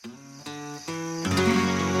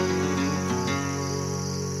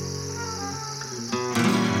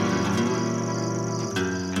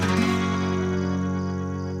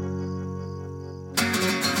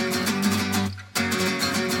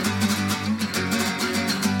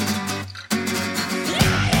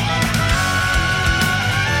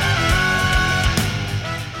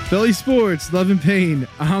Philly Sports, Love and Pain.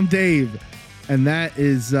 I'm Dave, and that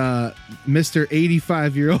is Mr.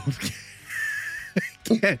 85-year-old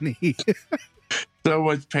Kenny. So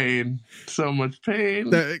much pain. So much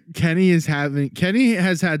pain. Kenny has had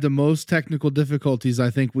the most technical difficulties I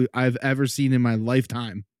think I've ever seen in my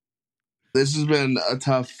lifetime. This has been a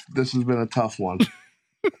tough one.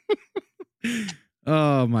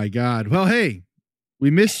 Oh my God. Well, hey,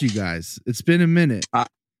 we missed you guys. It's been a minute.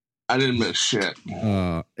 I didn't miss shit.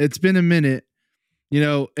 It's been a minute,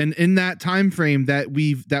 and in that time frame that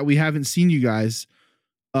we haven't seen you guys,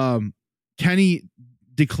 Kenny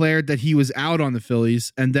declared that he was out on the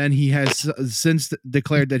Phillies, and then he has since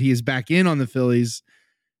declared that he is back in on the Phillies,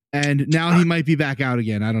 and now he might be back out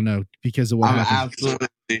again. I don't know because of what happened.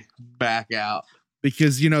 Absolutely back out.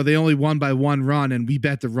 Because, they only won by 1 run, and we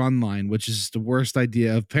bet the run line, which is the worst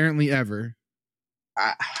idea apparently ever.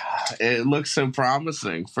 It looks so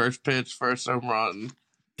promising. First pitch, first home run.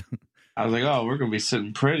 I was like, oh, we're going to be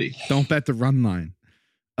sitting pretty. Don't bet the run line.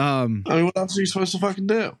 What else are you supposed to fucking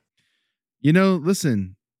do?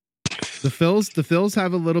 Listen, the Phils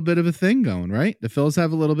have a little bit of a thing going, right? The Phils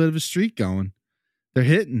have a little bit of a streak going. They're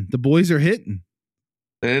hitting. The boys are hitting.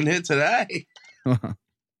 They didn't hit today.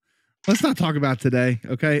 Let's not talk about today,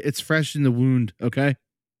 okay? It's fresh in the wound, okay?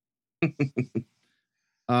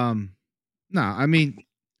 No, I mean,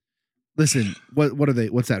 listen, what are they?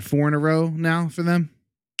 What's that? 4 in a row now for them?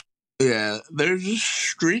 Yeah, they're just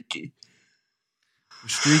streaky.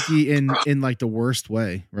 Streaky in like the worst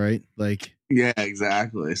way, right? Like, yeah,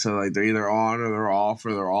 exactly. So like they're either on or they're off,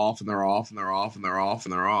 or they're off and they're off and they're off and they're off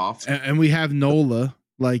and they're off. And we have Nola.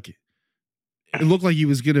 Like, it looked like he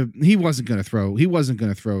wasn't gonna throw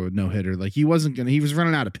a no-hitter. Like he was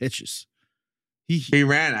running out of pitches. He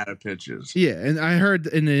ran out of pitches. Yeah, and I heard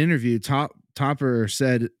in the interview, Topper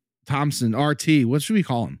said Thompson, RT, what should we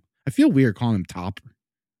call him? I feel weird calling him Topper.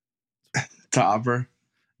 Topper?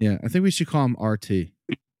 Yeah, I think we should call him RT.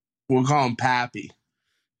 We'll call him Pappy.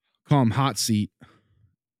 Call him Hot Seat.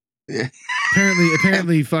 Yeah.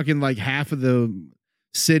 Apparently fucking like half of the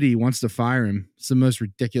city wants to fire him. It's the most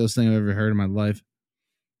ridiculous thing I've ever heard in my life.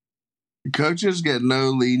 Coaches get no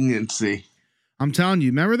leniency. I'm telling you,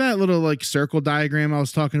 remember that little like circle diagram I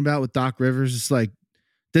was talking about with Doc Rivers? It's like,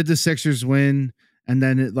 did the Sixers win? And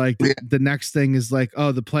then it like the next thing is like,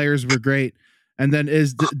 oh, the players were great. And then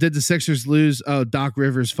did the Sixers lose? Oh, Doc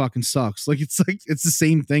Rivers fucking sucks. Like it's the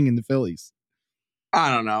same thing in the Phillies. I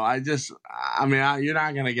don't know. You're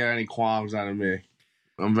not gonna get any qualms out of me.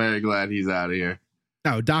 I'm very glad he's out of here.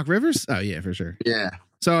 Oh, Doc Rivers? Oh yeah, for sure. Yeah.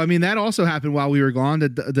 So I mean, that also happened while we were gone.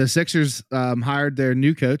 The Sixers hired their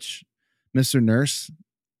new coach, Mr. Nurse.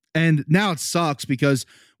 And now it sucks because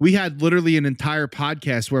we had literally an entire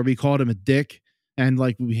podcast where we called him a dick and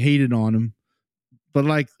like we hated on him. But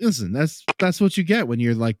like, listen, that's what you get when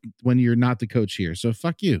you're not the coach here. So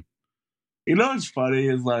fuck you. You know what's funny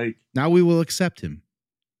is like now we will accept him.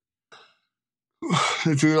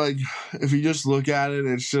 If you just look at it,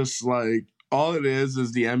 it's just like all it is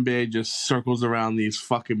the NBA just circles around these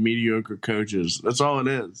fucking mediocre coaches. That's all it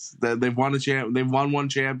is. They've won won one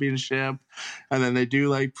championship, and then they do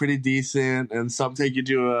like pretty decent, and some take you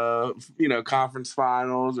to a conference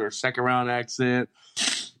finals or second round exit,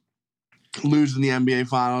 lose in the NBA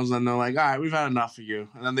finals, and they're like, all right, we've had enough of you,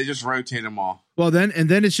 and then they just rotate them all. Well, then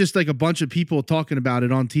it's just like a bunch of people talking about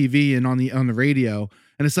it on TV and on the radio.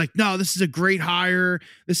 And it's like, no, this is a great hire.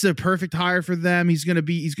 This is a perfect hire for them. He's going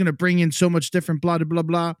to bring in so much different blah, blah,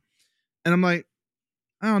 blah. And I'm like,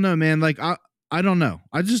 I don't know, man. Like, I don't know.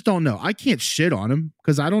 I just don't know. I can't shit on him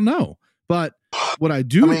because I don't know. But what I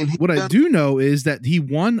do know is that he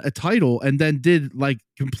won a title and then did like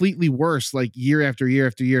completely worse, like year after year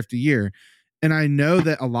after year after year. And I know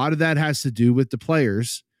that a lot of that has to do with the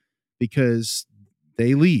players because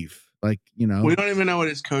they leave. Like, we don't even know what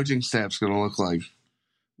his coaching staff's going to look like.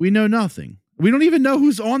 We know nothing. We don't even know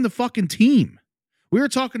who's on the fucking team. We were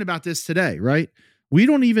talking about this today, right? We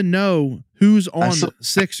don't even know who's on the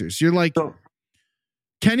Sixers. You're like,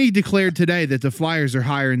 Kenny declared today that the Flyers are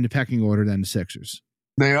higher in the pecking order than the Sixers.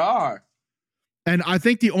 They are. And I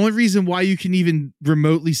think the only reason why you can even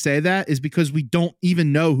remotely say that is because we don't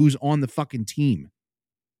even know who's on the fucking team.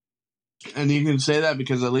 And you can say that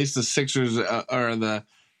because at least the Sixers or the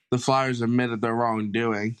Flyers admitted their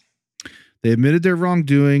wrongdoing. They admitted their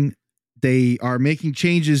wrongdoing. They are making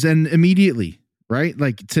changes and immediately, right?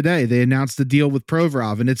 Like today, they announced the deal with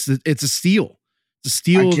Provorov, and it's a steal. It's a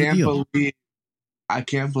steal of the deal. I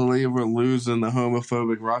can't believe we're losing the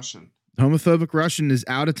homophobic Russian. The homophobic Russian is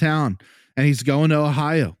out of town, and he's going to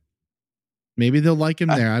Ohio. Maybe they'll like him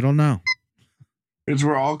there. I don't know. It's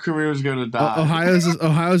where all careers go to die.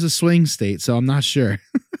 Ohio's a swing state, so I'm not sure.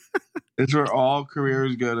 It's where all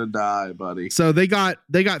careers go to die, buddy. So they got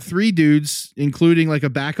 3 dudes, including like a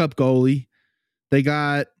backup goalie. They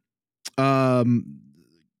got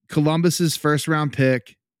Columbus's first round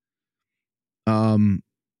pick.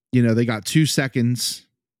 They got 2 seconds,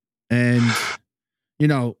 and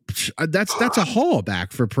that's a haul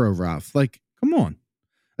back for Pro Rough. Like, come on,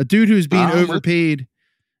 a dude who's being overpaid.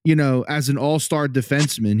 As an all-star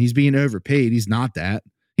defenseman, he's being overpaid. He's not that.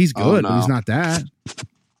 He's good, but he's not that.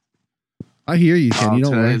 I hear you, Ken. You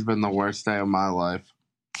don't worry. Today's been the worst day of my life.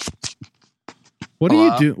 What do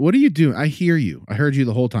you do? What are you doing? I hear you. I heard you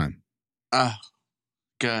the whole time.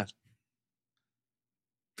 Good.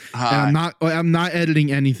 And I'm not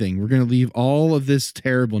editing anything. We're gonna leave all of this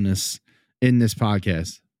terribleness in this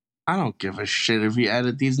podcast. I don't give a shit if you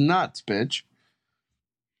edit these nuts, bitch.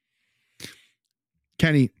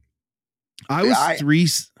 Kenny, I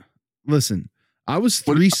was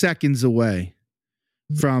 3 seconds away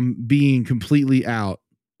from being completely out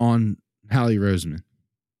on Hallie Roseman.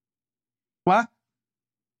 What?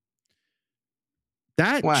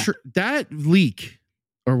 That leak,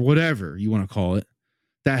 or whatever you want to call it,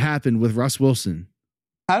 that happened with Russ Wilson.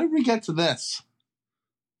 How did we get to this?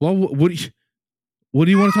 Well, what do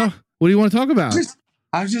you want to talk? What do you want to talk about?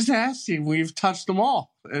 I was just asking. We've touched them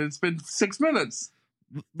all, and it's been 6 minutes.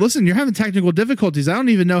 Listen, you're having technical difficulties. I don't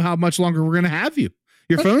even know how much longer we're going to have you.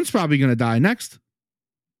 Your phone's probably going to die next.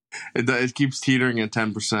 It keeps teetering at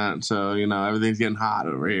 10%, so everything's getting hot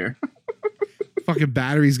over here. Fucking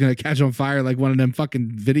battery's going to catch on fire like one of them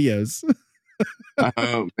fucking videos. I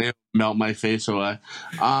hope it'll melt my face away.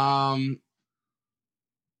 I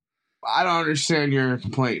don't understand your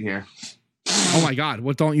complaint here. Oh my God.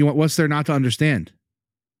 What don't you want? What's there not to understand?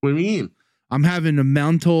 What do you mean? I'm having a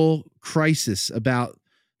mental crisis about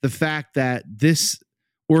the fact that this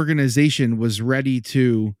organization was ready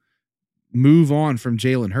to move on from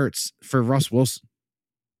Jalen Hurts for Russ Wilson.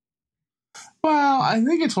 Well, I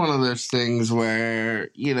think it's one of those things where,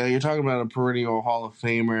 you're talking about a perennial Hall of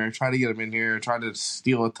Famer, try to get him in here, try to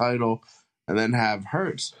steal a title, and then have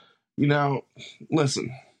Hurts.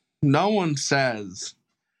 Listen, no one says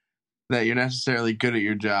that you're necessarily good at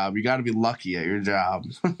your job. You got to be lucky at your job.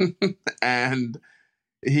 And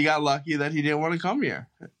he got lucky that he didn't want to come here.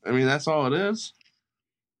 I mean, that's all it is.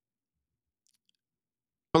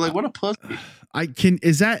 But what a pussy.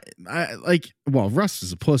 Russ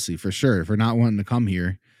is a pussy for sure for not wanting to come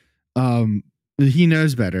here. He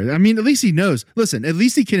knows better. I mean, at least he knows. Listen, at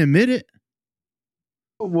least he can admit it.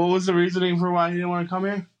 What was the reasoning for why he didn't want to come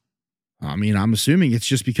here? I mean, I'm assuming it's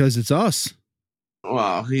just because it's us.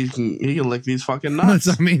 Well, he can lick these fucking nuts.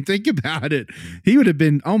 I mean, think about it. He would have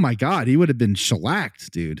been, oh my God, he would have been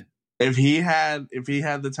shellacked, dude. If he had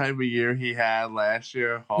the type of year he had last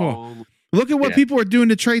year, look at what people are doing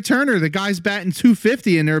to Trey Turner. The guy's batting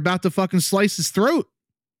 250 and they're about to fucking slice his throat.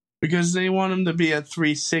 Because they want him to be at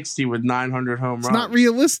 360 with 900 home runs. It's not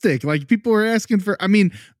realistic. Like, people are asking for, I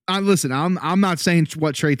mean, listen, I'm not saying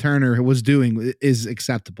what Trey Turner was doing is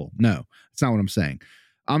acceptable. No, that's not what I'm saying.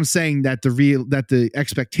 I'm saying that the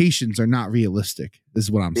expectations are not realistic. This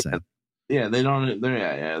is what I'm saying. Yeah, they're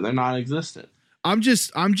not existent. I'm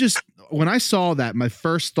just when I saw that, my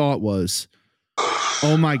first thought was,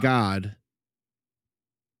 oh my God,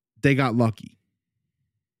 they got lucky.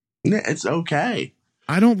 Yeah, it's okay.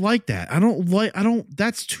 I don't like that.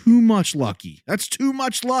 That's too much lucky. That's too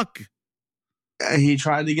much luck. He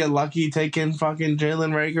tried to get lucky taking fucking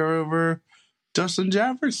Jalen Reagor over Justin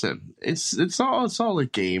Jefferson. It's all a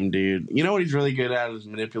game, dude. You know what he's really good at is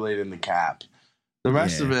manipulating the cap. The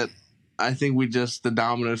rest of it, I think the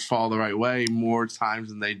dominoes fall the right way more times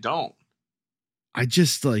than they don't.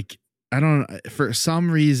 For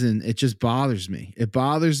some reason, it just bothers me. It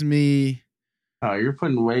bothers me. Oh, you're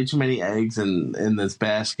putting way too many eggs in this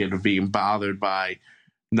basket of being bothered by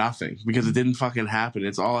nothing because it didn't fucking happen.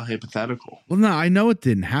 It's all hypothetical. Well, no, I know it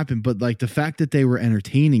didn't happen, but the fact that they were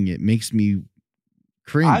entertaining it makes me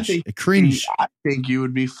cringe. I think you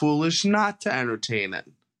would be foolish not to entertain it.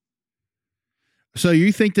 So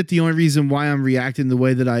you think that the only reason why I'm reacting the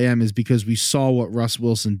way that I am is because we saw what Russ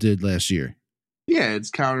Wilson did last year? Yeah, it's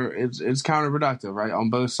counterproductive, right? On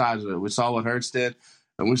both sides of it. We saw what Hurts did,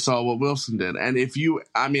 and we saw what Wilson did. And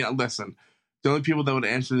listen, the only people that would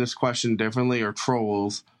answer this question differently are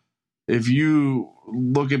trolls. If you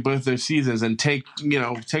look at both their seasons and take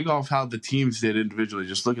off how the teams did individually,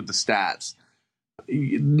 just look at the stats.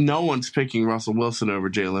 No one's picking Russell Wilson over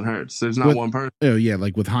Jalen Hurts. There's not one person. Oh yeah,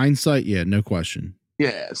 with hindsight, yeah, no question.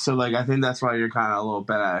 Yeah, so I think that's why you're kind of a little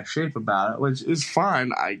bit out of shape about it, which is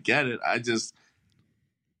fine. I get it.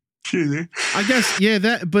 I guess,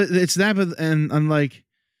 yeah, but it's that, and I'm like,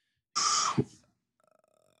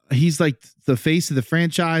 he's like the face of the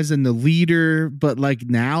franchise and the leader, but like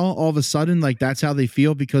now all of a sudden, like that's how they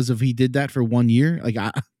feel because of he did that for 1 year. Like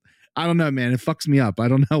I don't know, man. It fucks me up. I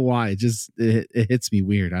don't know why. It hits me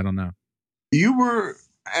weird. I don't know. You were,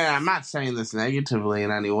 and I'm not saying this negatively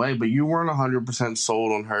in any way, but you weren't 100%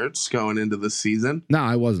 sold on Hurts going into the season. No,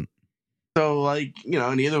 I wasn't. So, like,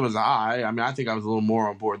 neither was I. I mean, I think I was a little more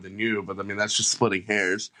on board than you, but I mean, that's just splitting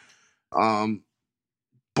hairs.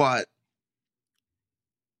 But,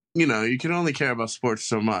 you can only care about sports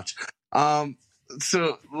so much.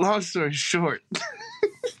 So, long story short,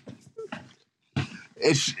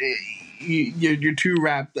 you're too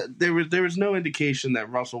wrapped. There was no indication that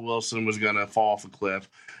Russell Wilson was going to fall off a cliff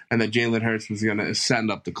and that Jalen Hurts was going to ascend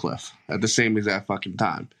up the cliff at the same exact fucking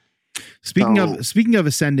time. Speaking of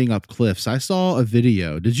ascending up cliffs, I saw a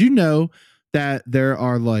video. Did you know that there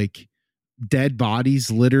are like dead bodies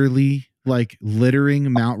literally like littering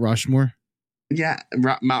Mount Rushmore? Yeah,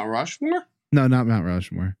 Mount Rushmore? No, not Mount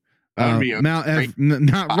Rushmore. Mount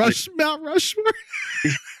Rushmore.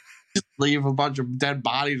 Just leave a bunch of dead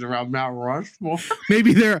bodies around Mount Rushmore.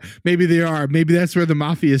 Maybe they are. Maybe that's where the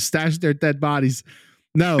mafia stashed their dead bodies.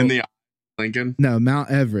 No, in the Lincoln. No, Mount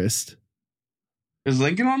Everest. Is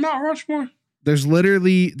Lincoln on Mount Rushmore? There's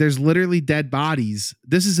literally dead bodies.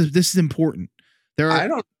 This is important. I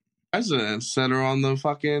don't presidents that are on the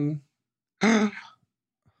fucking.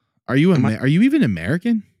 Are you even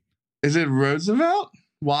American? Is it Roosevelt,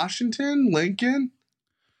 Washington, Lincoln?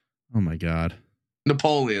 Oh my God.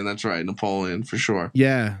 Napoleon. That's right, Napoleon for sure.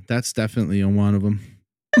 Yeah, that's definitely on one of them.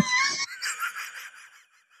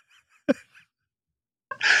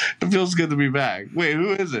 It feels good to be back. Wait,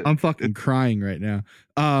 who is it? I'm fucking crying right now.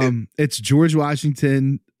 It's George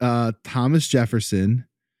Washington, Thomas Jefferson,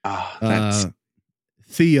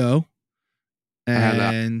 Theo,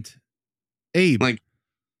 and Abe. Like,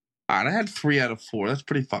 all right, I had 3 out of 4. That's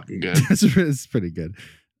pretty fucking good. That's pretty good.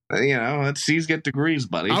 Let's C's get degrees,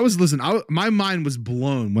 buddy. My mind was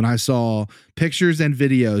blown when I saw pictures and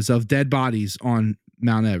videos of dead bodies on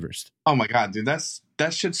Mount Everest. Oh my God, dude,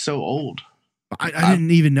 that shit's so old. I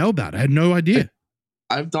didn't even know about it. I had no idea.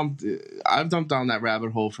 I've dumped down that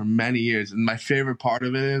rabbit hole for many years, and my favorite part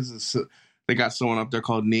of it is they got someone up there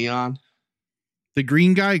called Neon. The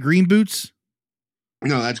green guy, green boots?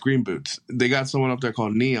 No, that's Green Boots. They got someone up there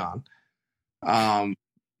called Neon.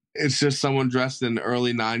 It's just someone dressed in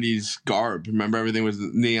early 90s garb. Remember, everything was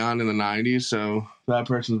neon in the 90s, so that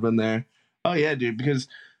person's been there. Oh, yeah, dude, because...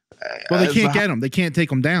 Well, they can't get them. They can't take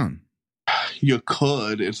them down. You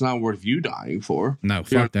could. It's not worth you dying for. No,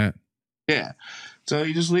 fuck that. Yeah. So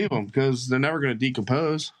you just leave them because they're never going to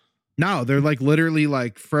decompose. No, they're like literally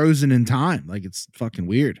like frozen in time. Like it's fucking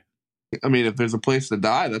weird. I mean, if there's a place to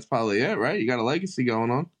die, that's probably it, right? You got a legacy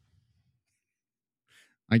going on.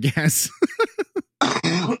 I guess.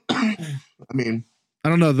 I mean, I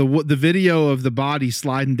don't know, the video of the body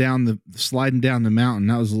sliding down the mountain.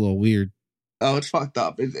 That was a little weird. Oh, it's fucked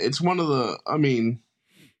up. It's one of the. I mean,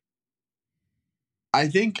 I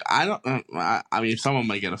think someone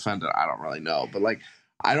might get offended. I don't really know, but like,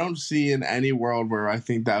 I don't see in any world where I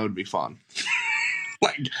think that would be fun.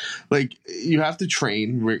 like you have to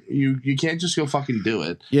train. You can't just go fucking do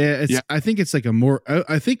it. Yeah, I think it's like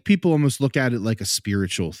I think people almost look at it like a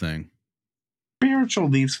spiritual thing. Spiritual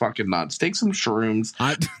leaves fucking nuts. Take some shrooms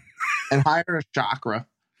and hire a chakra.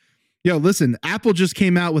 Yo, listen, Apple just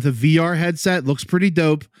came out with a VR headset. Looks pretty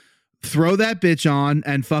dope. Throw that bitch on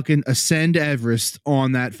and fucking ascend Everest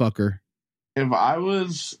on that fucker. If I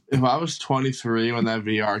was 23 when that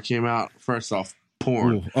VR came out, first off,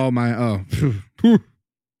 porn.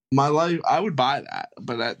 My life, I would buy that.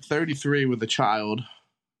 But at 33 with a child,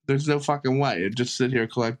 there's no fucking way. It'd just sit here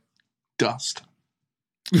and collect dust.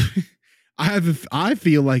 I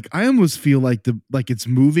almost feel like it's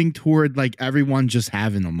moving toward like everyone just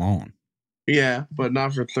having them on. Yeah, but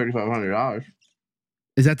not for $3,500.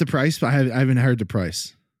 Is that the price? I haven't heard the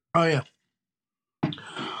price. Oh yeah.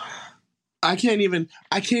 I can't even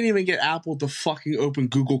get Apple to fucking open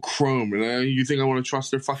Google Chrome. And you think I want to trust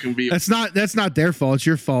their fucking VR? That's not their fault. It's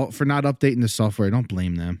your fault for not updating the software. Don't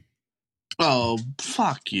blame them. Oh,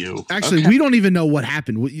 fuck you. Actually, we don't even know what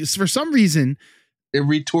happened. For some reason, it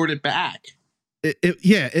retorted back.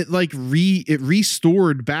 It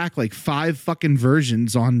restored back like 5 fucking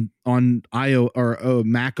versions on iOS or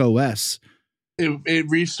Mac OS. It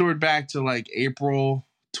restored back to like April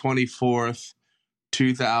 24th,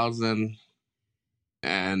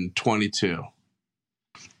 2022.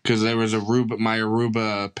 Because there was my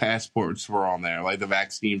Aruba passports were on there, like the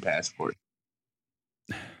vaccine passport.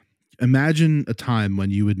 imagine a time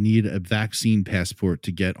when you would need a vaccine passport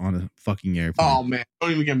to get on a fucking airplane. Oh man,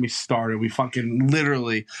 don't even get me started. We fucking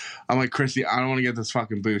literally, I'm like, Chrissy, I don't want to get this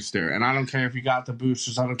fucking booster. And I don't care if you got the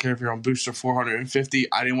boosters. I don't care if you're on booster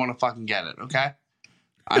 450. I didn't want to fucking get it, okay?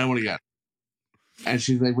 I didn't want to get it. And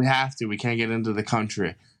she's like, we have to. We can't get into the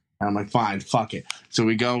country. And I'm like, fine, fuck it. So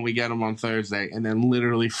we go and we get them on Thursday. And then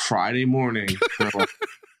literally Friday morning, they're like,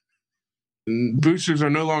 boosters are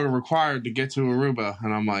no longer required to get to Aruba.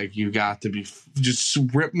 And I'm like, you got to be, just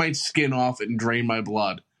rip my skin off and drain my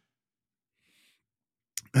blood.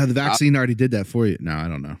 The vaccine already did that for you. No, I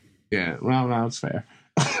don't know. Yeah, well, no, it's fair.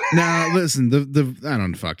 Now, listen, I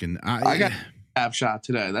don't fucking. I got a TDAP shot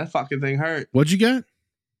today. That fucking thing hurt. What'd you get?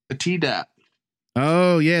 A TDAP.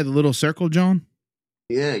 Oh, yeah, the little circle, John?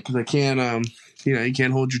 Yeah, because I can't, you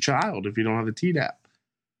can't hold your child if you don't have a TDAP.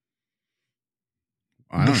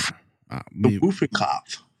 I don't The whooping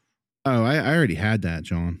cough. Oh, I already had that,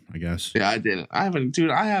 John, I guess. Yeah, I didn't. I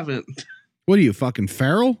haven't. What are you, fucking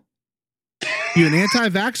feral? You an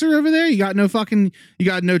anti-vaxxer over there? You got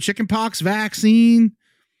no chicken pox vaccine?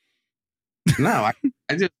 No,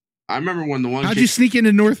 I remember when the one. How'd you sneak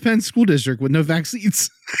into North Penn School District with no vaccines?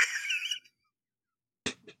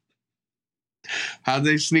 How'd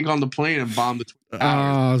they sneak on the plane and bomb the Twin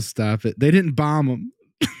Towers? Oh, stop it. They didn't bomb them.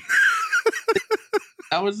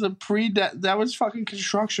 That was fucking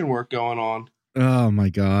construction work going on. Oh my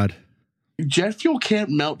God. Jet fuel can't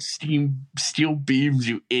melt steel beams,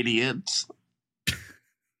 you idiots.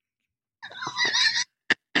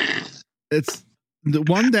 It's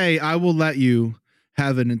one day I will let you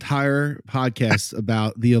have an entire podcast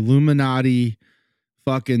about the Illuminati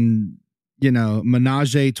fucking,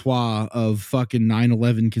 menage a trois of fucking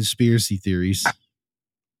 9/11 conspiracy theories.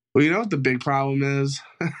 Well, you know what the big problem is?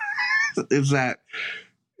 Is that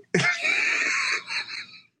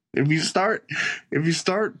if you start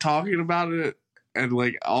talking about it and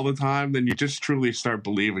like all the time, then you just truly start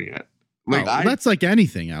believing it. Like that's like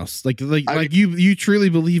anything else. Like you truly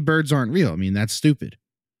believe birds aren't real. I mean, that's stupid.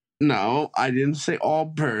 No, I didn't say all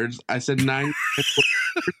birds. I said 9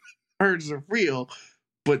 birds are real,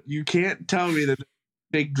 but you can't tell me that there's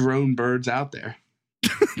fake drone birds out there.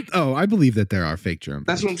 Oh, I believe that there are fake drone birds.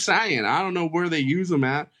 That's what I'm saying. I don't know where they use them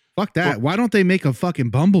at. Fuck that. Why don't they make a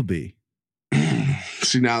fucking bumblebee?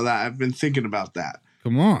 See, now that I've been thinking about that.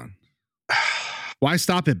 Come on. Why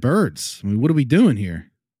stop at birds? I mean, what are we doing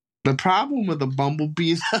here? The problem with the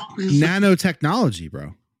bumblebee is nanotechnology,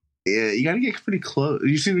 bro. Yeah, you got to get pretty close.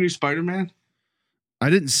 You see the new Spider-Man?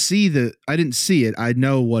 I didn't see it. I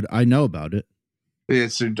know what I know about it. Yeah,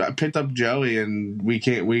 so I picked up Joey and we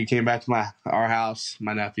came back to our house.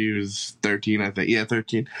 My nephew is 13, I think. Yeah,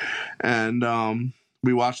 13. And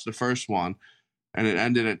we watched the first one and it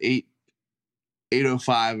ended at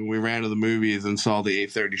 8:05 and we ran to the movies and saw the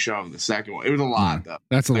 8:30 showing the second one. It was a lot though.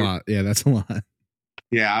 That's a lot. Yeah, that's a lot.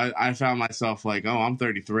 Yeah, I found myself like, oh, I'm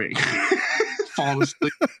 33. Falling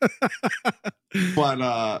asleep.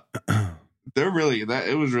 But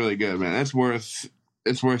it was really good, man. It's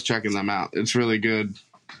worth checking them out. It's really good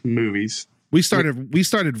movies. We started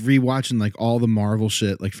rewatching like all the Marvel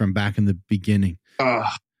shit like from back in the beginning.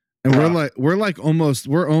 And we're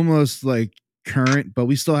almost like current, but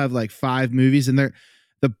we still have like 5 movies and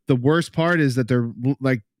the worst part is that they're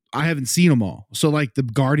like I haven't seen them all. So like the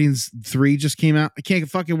Guardians 3 just came out. I can't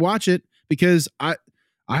fucking watch it because I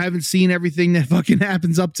haven't seen everything that fucking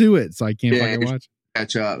happens up to it. So I can't fucking watch.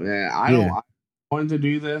 Catch up, man. I wanted to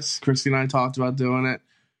do this. Christy and I talked about doing it.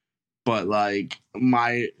 But like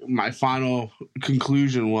my final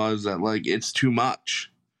conclusion was that like it's too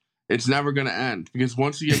much. It's never gonna end. Because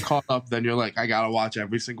once you get caught up, then you're like, I gotta watch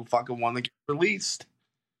every single fucking one that gets released.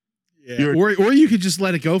 Yeah. Or you could just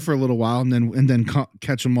let it go for a little while and then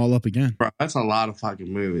catch them all up again. Bro, that's a lot of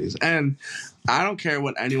fucking movies. And I don't care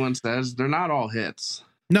what anyone says, they're not all hits.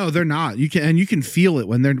 No, they're not. You can feel it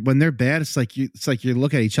when they're bad. It's like you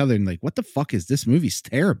look at each other and like, what the fuck is this movie's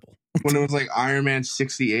terrible? When it was like Iron Man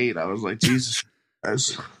 68, I was like, Jesus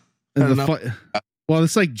Christ. Well,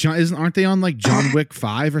 it's like aren't they on like John Wick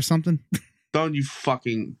 5 or something? Don't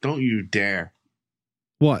you dare.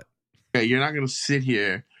 What? Okay, you're not gonna sit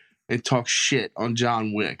here and talk shit on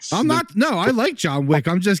John Wick. I'm not. No, I like John Wick.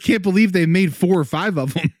 I'm just can't believe they made 4 or 5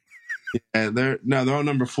 of them. Yeah, they're on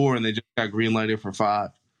number 4 and they just got greenlighted for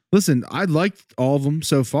 5. Listen, I liked all of them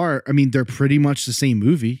so far. I mean, they're pretty much the same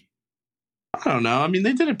movie. I don't know. I mean,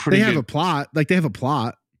 they did it pretty good. They have a plot. Like, they have a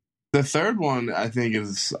plot. The third one, I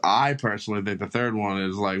personally think the third one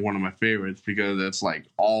is like one of my favorites because it's like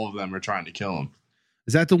all of them are trying to kill him.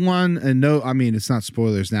 Is that the one? And no, I mean, it's not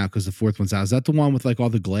spoilers now because the 4th one's out. Is that the one with like all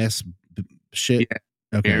the glass shit?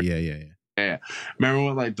 Yeah. Okay, yeah. Yeah. Remember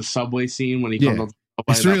when like the subway scene when he comes Yeah. up to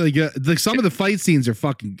the subway? It's really good. Like some of the fight scenes are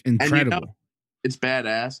fucking incredible. And it's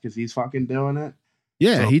badass because he's fucking doing it.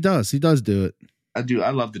 Yeah, So- he does. He does do it. I do. I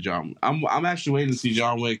love the John. I'm actually waiting to see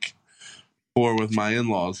John Wick 4 with my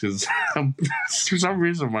in-laws because for some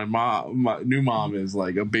reason my new mom is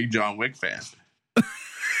like a big John Wick fan. You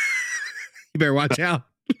better watch out.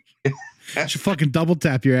 Should fucking double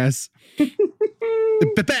tap your ass.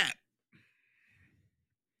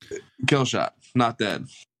 Kill shot, not dead.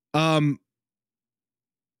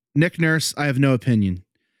 Nick Nurse, I have no opinion.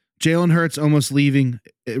 Jalen Hurts almost leaving,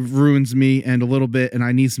 it ruins me and a little bit, and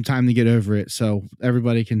I need some time to get over it. So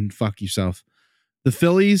everybody can fuck yourself. The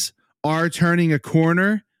Phillies are turning a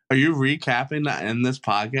corner. Are you recapping to end this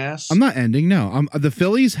podcast? I'm not ending. No, the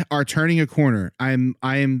Phillies are turning a corner. I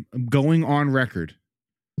am going on record.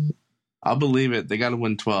 I'll believe it. They got to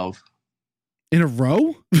win 12 in a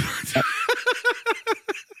row.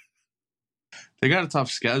 They got a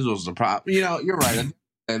tough schedule. Is the problem? You know, you're right.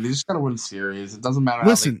 And they just got to win series. It doesn't matter.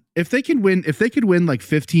 Listen, if they could win like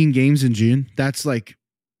 15 games in June, that's like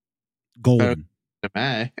golden.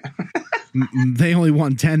 May. They only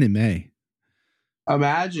won 10 in May.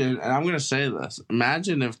 Imagine, and I'm going to say this.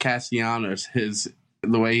 Imagine if Castellanos,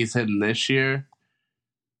 the way he's hitting this year,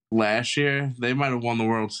 last year, they might have won the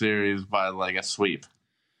World Series by like a sweep.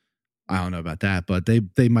 I don't know about that, but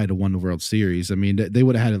they might have won the World Series. I mean, they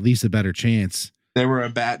would have had at least a better chance. They were a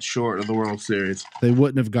bat short of the World Series. They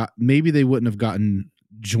wouldn't have gotten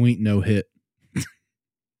joint no hit.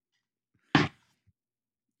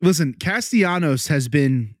 Listen, Castellanos has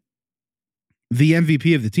been the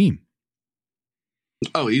MVP of the team.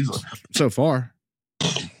 Oh, easily. So far.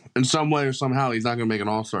 In some way or somehow, he's not going to make an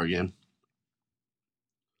All-Star game.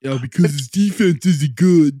 Yo, because his defense isn't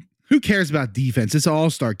good. Who cares about defense? It's an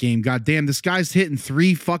all-star game. God damn, this guy's hitting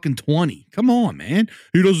 320. Come on, man.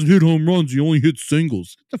 He doesn't hit home runs. He only hits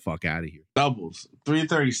singles. Get the fuck out of here. Doubles.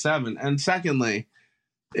 337. And secondly,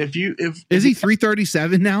 is he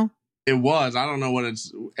 337 now? It was. I don't know what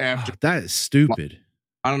it's after. Oh, that is stupid.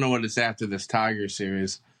 I don't know what it's after this Tiger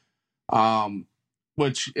series.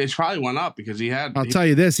 Which it probably went up because I'll tell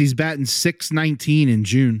you this. He's batting .619 in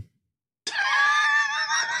June.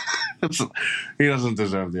 He doesn't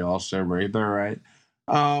deserve the All-Star break. They're right.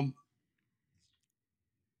 I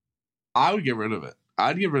would get rid of it.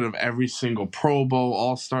 I'd get rid of every single Pro Bowl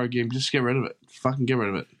All-Star game. Just get rid of it. Fucking get rid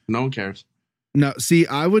of it. No one cares. No, see,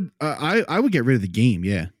 I would get rid of the game.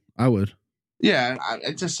 Yeah, I would. Yeah,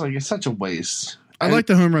 it's just like it's such a waste. I like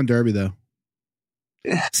the home run derby though.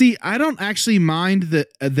 See, I don't actually mind the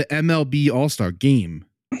MLB All-Star game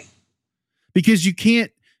because you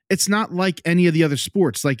can't. It's not like any of the other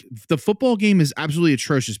sports. Like the football game is absolutely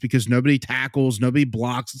atrocious because nobody tackles, nobody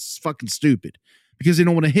blocks. It's fucking stupid because they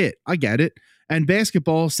don't want to hit. I get it. And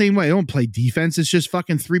basketball, same way. They don't play defense. It's just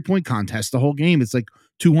fucking 3-point contest the whole game. It's like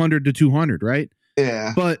 200 to 200, right?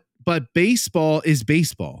 Yeah. But baseball is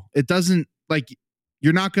baseball. It doesn't like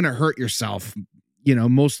you're not going to hurt yourself, you know,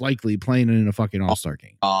 most likely playing in a fucking All-Star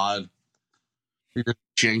game. Odd. You just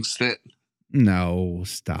jinxed it. No,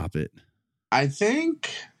 stop it. I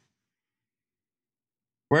think.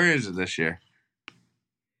 Where is it this year?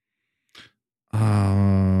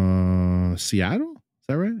 Seattle? Is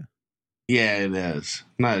that right? Yeah, it is.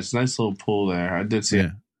 Nice little pool there. I did see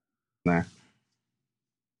it there.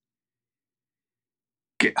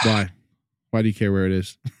 Why? Why do you care where it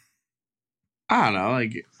is? I don't know.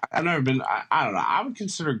 Like I've never been. I don't know. I would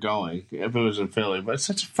consider going if it was in Philly, but it's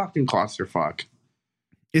such a fucking clusterfuck.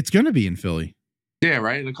 It's gonna be in Philly. Yeah,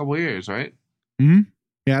 right. In a couple of years, right? Hmm.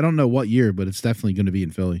 Yeah, I don't know what year, but it's definitely going to be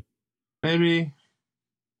in Philly. Maybe.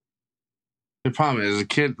 The problem is, my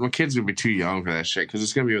kid's going to be too young for that shit because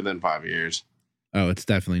it's going to be within 5 years. Oh, it's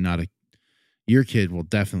definitely not your kid will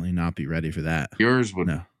definitely not be ready for that. Yours would.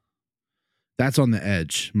 No. That's on the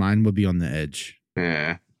edge. Mine would be on the edge.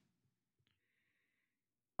 Yeah.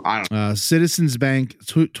 I don't know. Citizens Bank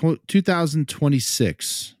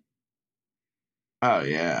 2026. Oh,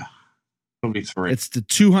 yeah. It'll be 3. It's the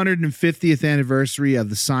 250th anniversary of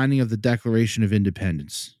the signing of the Declaration of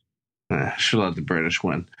Independence. Should let the British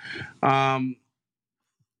win. Hello,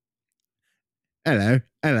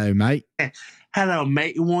 mate. Hello,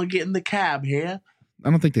 mate. You want to get in the cab here? I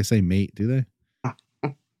don't think they say mate, do they?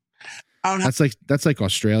 That's like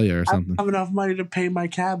Australia or something. I don't have enough money to pay my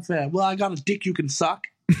cab fare. Well, I got a dick you can suck.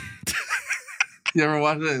 You ever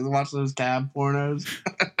watch those cab pornos?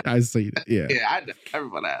 I see it. Yeah. Yeah, I know.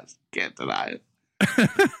 Everyone has. Can't deny it.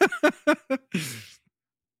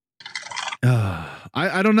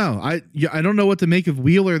 I don't know. I don't know what to make of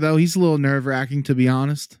Wheeler though. He's a little nerve-wracking, to be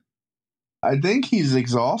honest. I think he's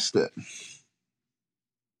exhausted.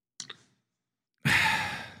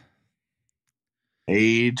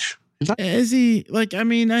 age. Is he like? I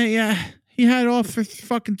mean, he had off for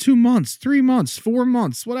fucking 2 months, 3 months, 4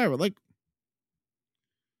 months, whatever. Like,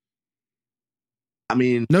 I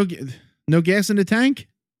mean, no gas in the tank.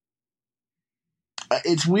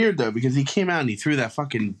 It's weird though because he came out and he threw that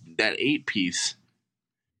 8-piece.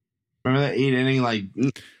 Remember that 8-inning like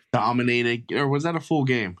dominating, or was that a full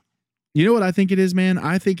game? You know what I think it is, man?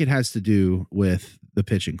 I think it has to do with the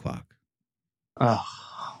pitching clock. Oh,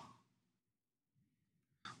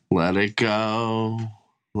 let it go.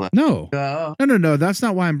 No. That's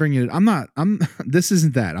not why I'm bringing it. This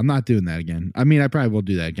isn't that. I'm not doing that again. I mean, I probably will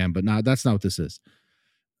do that again, but that's not what this is.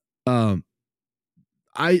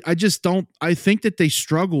 I just don't. I think that they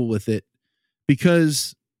struggle with it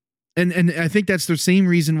because, and I think that's the same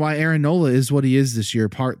reason why Aaron Nola is what he is this year,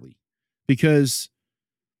 partly because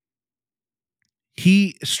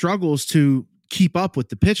he struggles to keep up with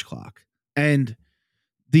the pitch clock. And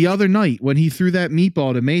the other night when he threw that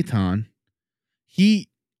meatball to Maton,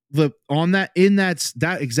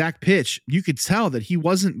 that exact pitch, you could tell that he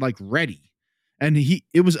wasn't like ready, and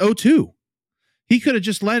it was 0-2. He could have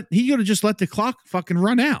just let the clock fucking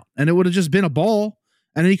run out, and it would have just been a ball,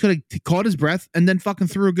 and then he could have caught his breath and then fucking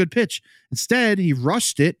threw a good pitch. Instead, he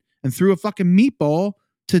rushed it and threw a fucking meatball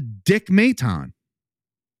to Dick Maton.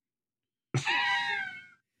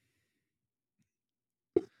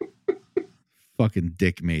 Fucking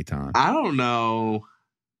Dick Maton. I don't know.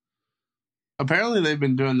 Apparently, they've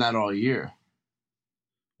been doing that all year.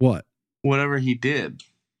 What? Whatever he did.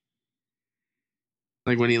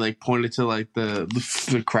 Like when he like pointed to like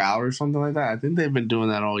the crowd or something like that. I think they've been doing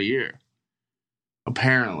that all year.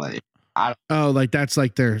 Apparently. That's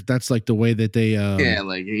like the way that they yeah,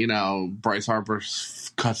 like Bryce Harper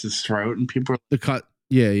cuts his throat and people are the cut.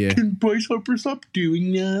 Yeah. Can Bryce Harper stop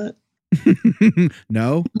doing that?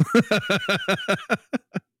 No.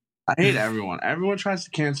 I hate everyone. Everyone tries to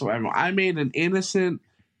cancel everyone. I made an innocent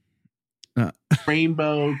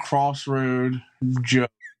rainbow crossroad joke.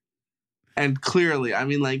 And clearly, I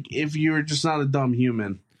mean, like, if you're just not a dumb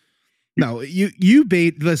human. No, you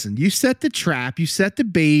bait. Listen, you set the trap. You set the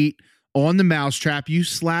bait on the mouse trap. You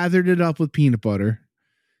slathered it up with peanut butter,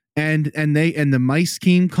 and the mice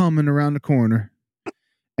came coming around the corner,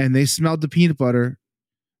 and they smelled the peanut butter,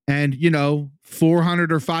 and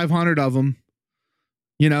 400 or 500 of them,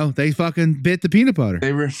 they fucking bit the peanut butter.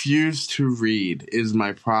 They refuse to read is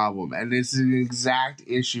my problem, and it's an exact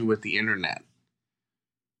issue with the internet.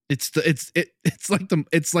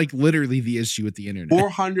 It's like literally the issue with the internet.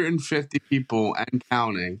 450 people and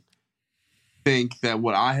counting think that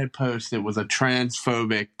what I had posted was a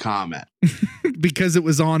transphobic comment because it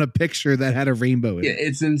was on a picture that had a rainbow in it. Yeah,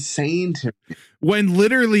 it's insane to me. When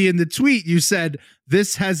literally in the tweet you said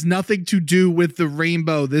this has nothing to do with the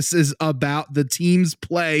rainbow. This is about the team's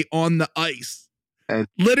play on the ice.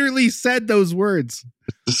 Literally said those words.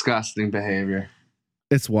 It's disgusting behavior.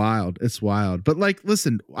 It's wild. It's wild. But like,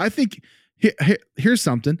 listen, I think here's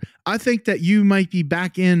something. I think that you might be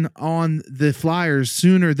back in on the Flyers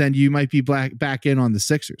sooner than you might be back in on the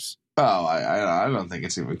Sixers. Oh, I don't think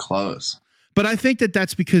it's even close. But I think that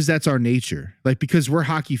that's because that's our nature. Like, because we're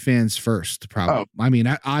hockey fans first, probably. Oh. I mean,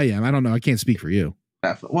 I am. I don't know. I can't speak for you.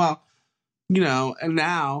 Definitely. Well, and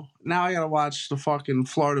now I got to watch the fucking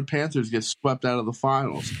Florida Panthers get swept out of the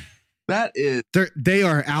finals. That is, they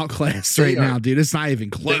are outclassed right now, dude. It's not even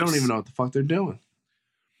close. They don't even know what the fuck they're doing,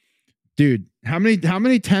 dude. How many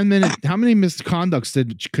misconducts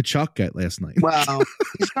did Kachuk get last night? Well,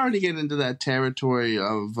 he's starting to get into that territory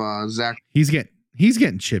of Zach. He's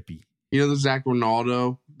getting chippy. The Zach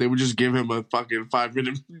Ronaldo. They would just give him a fucking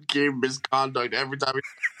 5-minute game misconduct every time.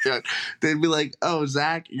 They'd be like, "Oh,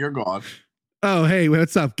 Zach, you're gone." Oh, hey,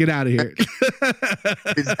 what's up? Get out of here.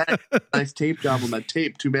 Nice tape job on that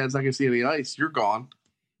tape. Too bad it's not going to see any ice. You're gone.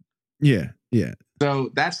 Yeah.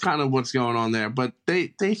 So that's kind of what's going on there. But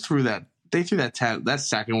they threw that. That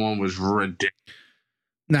second one was ridiculous.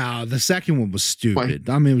 No, the second one was stupid.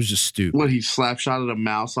 I mean, it was just stupid. When he slap shotted a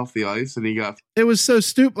mouse off the ice and he got. It was so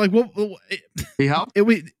stupid. Like, what? He helped.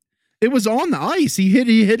 It was on the ice. He hit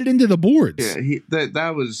it into the boards. Yeah,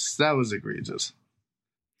 that was egregious.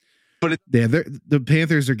 But the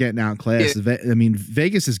Panthers are getting outclassed. Yeah. I mean,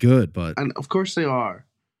 Vegas is good, but and of course they are.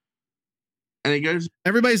 And it goes.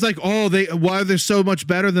 Everybody's like, "Oh, why they're so much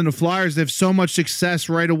better than the Flyers? They have so much success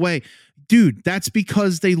right away." Dude, that's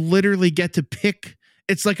because they literally get to pick.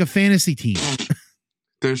 It's like a fantasy team.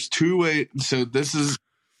 There's two ways. So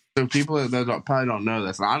people that probably don't know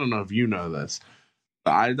this, and I don't know if you know this,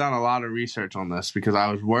 but I've done a lot of research on this because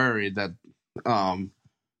I was worried that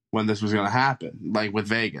when this was going to happen, like with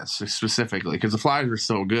Vegas specifically, because the Flyers were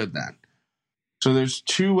so good then. So there's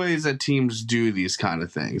two ways that teams do these kind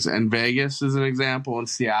of things. And Vegas is an example, and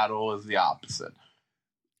Seattle is the opposite.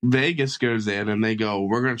 Vegas goes in and they go,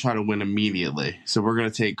 we're going to try to win immediately. So we're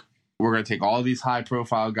going to take all these high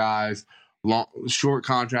profile guys, short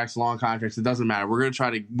contracts, long contracts. It doesn't matter. We're going to try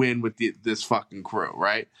to win with this fucking crew,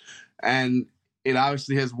 right? And it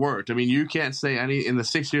obviously has worked. I mean, you can't say in the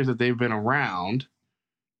 6 years that they've been around,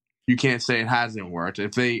 you can't say it hasn't worked.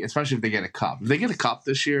 Especially if they get a cup. If they get a cup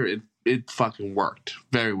this year, it fucking worked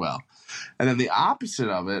very well. And then the opposite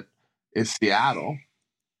of it is Seattle.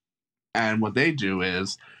 And what they do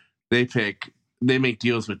is they make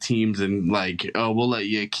deals with teams and like, oh, we'll let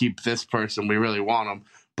you keep this person. We really want them,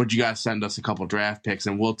 but you got to send us a couple draft picks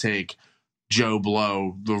and we'll take Joe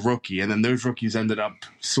Blow, the rookie. And then those rookies ended up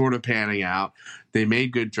sort of panning out. They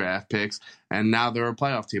made good draft picks and now they're a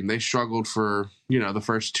playoff team. They struggled for, the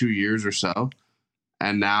first 2 years or so.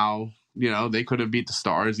 And now, they could have beat the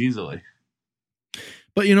Stars easily.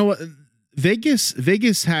 But you know what?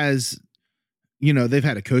 Vegas has, they've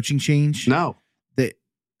had a coaching change. No.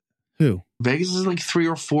 Who? Vegas is like 3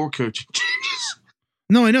 or 4 coaching changes.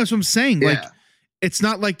 No, I know. That's what I'm saying. Yeah. Like, it's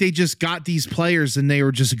not like they just got these players and they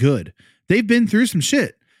were just good. They've been through some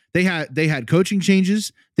shit. They had coaching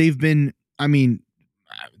changes. They've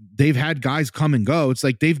had guys come and go. It's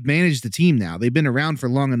like they've managed the team now. They've been around for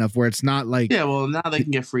long enough where it's not like, yeah, well, now they can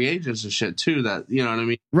get free agents and shit too. That, you know what I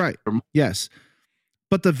mean? Right. Yes.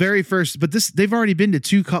 But they've already been to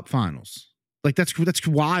 2 cup finals. Like that's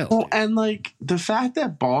wild. Well, and like the fact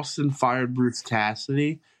that Boston fired Bruce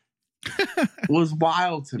Cassidy was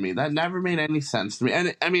wild to me. That never made any sense to me.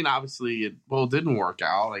 And I mean, obviously, it didn't work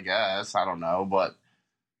out. I guess I don't know, but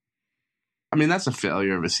I mean, that's a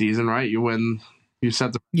failure of a season, right? You win, you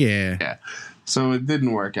set the yeah. So it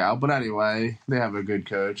didn't work out. But anyway, they have a good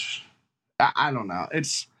coach. I don't know.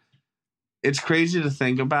 It's crazy to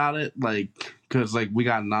think about it, like because like we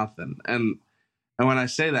got nothing and. And when I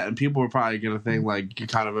say that, and people are probably going to think like you're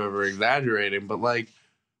kind of over exaggerating, but like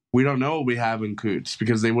we don't know what we have in Coots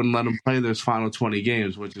because they wouldn't let him play those final 20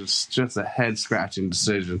 games, which is just a head scratching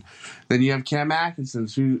decision. Then you have Cam Atkinson,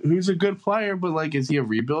 who's a good player, but like, is he a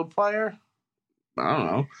rebuild player? I don't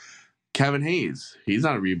know. Kevin Hayes, he's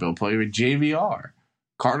not a rebuild player. But JVR,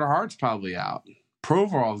 Carter Hart's probably out.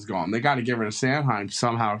 Provorov's gone. They got to get rid of Sanheim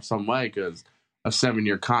somehow, some way, because a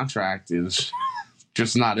 7-year contract is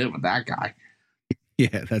just not it with that guy.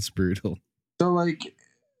 Yeah, that's brutal. So like,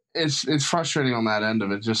 it's frustrating on that end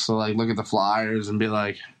of it. Just to like look at the Flyers and be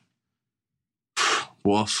like,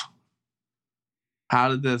 woof. How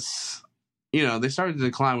did this? They started to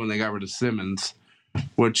decline when they got rid of Simmons,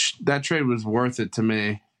 which that trade was worth it to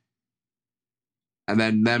me. And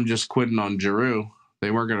then them just quitting on Giroux. They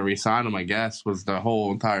weren't going to re-sign him, I guess, was the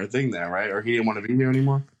whole entire thing there, right? Or he didn't want to be here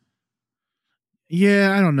anymore.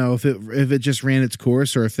 Yeah, I don't know if it just ran its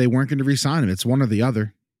course or if they weren't going to re-sign him. It's one or the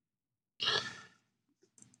other.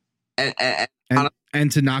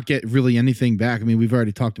 And to not get really anything back. I mean, we've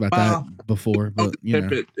already talked about that before, but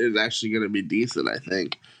Pippin is actually going to be decent, I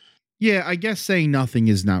think. Yeah, I guess saying nothing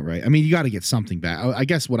is not right. I mean, you got to get something back. I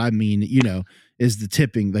guess what I mean, is the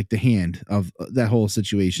tipping, like the hand of that whole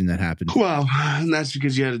situation that happened. Well, and that's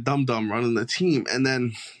because you had a dum-dum running the team, and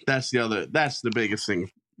then that's the biggest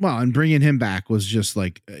thing. Well, and bringing him back was just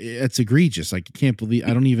like, it's egregious. Like, I can't believe,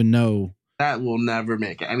 I don't even know. That will never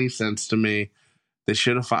make any sense to me. They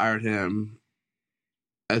should have fired him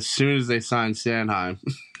as soon as they signed Sanheim.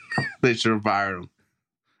 They should have fired him.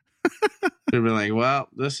 They'd be like, well,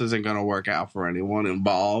 this isn't going to work out for anyone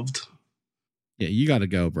involved. Yeah, you got to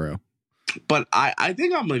go, bro. But I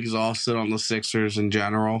think I'm exhausted on the Sixers in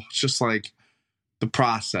general. It's just like the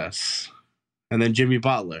process. And then Jimmy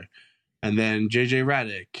Butler. And then JJ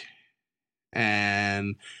Redick,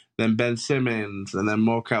 and then Ben Simmons, and then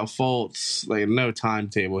Markelle Fultz. Like, no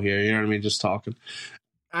timetable here. You know what I mean? Just talking.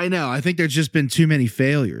 I know. I think there's just been too many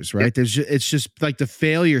failures, right? Yeah. It's just like the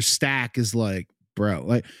failure stack is like,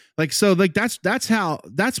 bro, so that's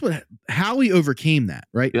how he overcame that,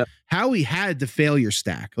 right? Yep. How he had the failure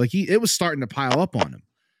stack. Like it was starting to pile up on him,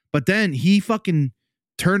 but then he fucking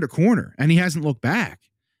turned a corner and he hasn't looked back,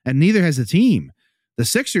 and neither has the team. The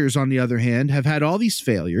Sixers, on the other hand, have had all these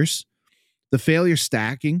failures, the failure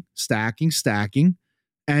stacking,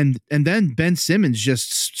 and then Ben Simmons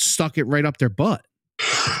just stuck it right up their butt.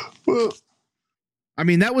 Well, I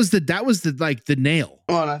mean, that was the nail.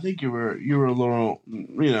 Well, and I think you were a little,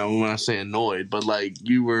 when I say annoyed, but like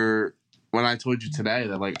you were when I told you today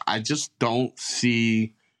that like I just don't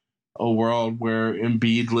see a world where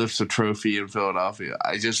Embiid lifts a trophy in Philadelphia.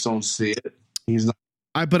 I just don't see it. He's not.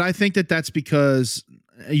 But I think that's because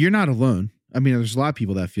you're not alone. I mean, there's a lot of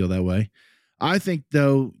people that feel that way. I think,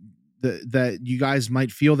 though, that you guys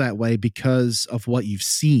might feel that way because of what you've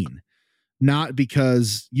seen, not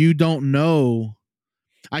because you don't know.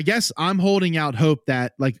 I guess I'm holding out hope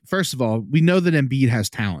that, like, first of all, we know that Embiid has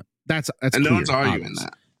talent. That's and clear, no one's arguing obvious.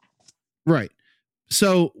 that. Right.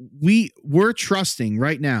 So we're trusting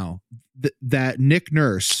right now that Nick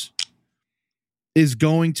Nurse is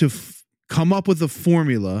going to come up with a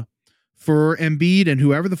formula for Embiid and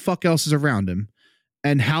whoever the fuck else is around him,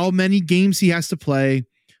 and how many games he has to play,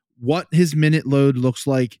 what his minute load looks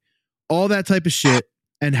like, all that type of shit,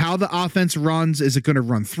 and how the offense runs. Is it going to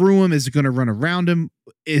run through him? Is it going to run around him?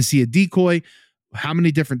 Is he a decoy? How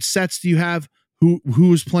many different sets do you have?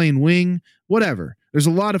 Who is playing wing? Whatever. There's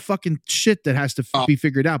a lot of fucking shit that has to be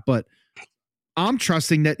figured out, but I'm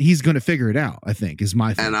trusting that he's going to figure it out, I think, is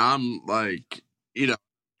my thing. And I'm like,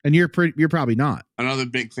 and you're probably not. Another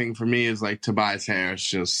big thing for me is like Tobias Harris.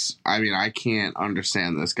 Just, I mean, I can't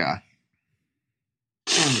understand this guy.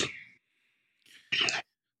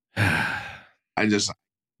 I just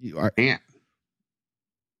can't.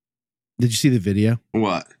 Did you see the video?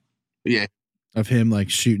 What? Yeah. Of him like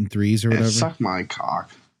shooting threes or whatever? Suck my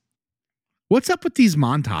cock. What's up with these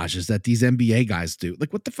montages that these NBA guys do?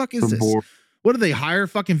 Like, what the fuck is this? What do they hire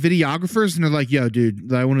fucking videographers? And they're like, yo,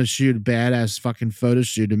 dude, I want to shoot a badass fucking photo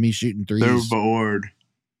shoot of me shooting threes. They're bored.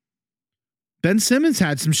 Ben Simmons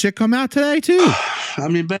had some shit come out today, too. I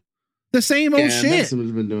mean, the same old shit. Ben Simmons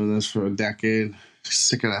has been doing this for a decade.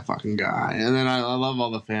 Sick of that fucking guy. And then I love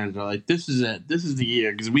all the fans. They're like, this is it. This is the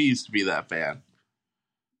year. Because we used to be that fan.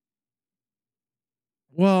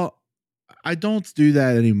 Well, I don't do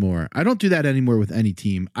that anymore. I don't do that anymore with any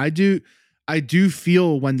team. I do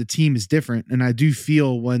feel when the team is different, and I do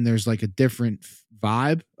feel when there's like a different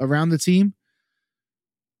vibe around the team.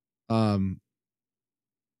 But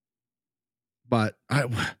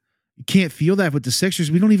you can't feel that with the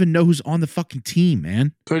Sixers. We don't even know who's on the fucking team,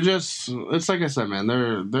 man. It's like I said, man,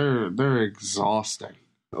 they're exhausting.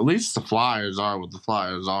 At least the Flyers are what the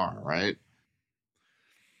Flyers are, right?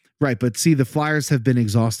 Right, but see, the Flyers have been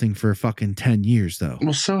exhausting for fucking 10 years, though.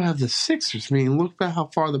 Well, so have the Sixers. I mean, look at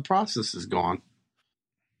how far the process has gone.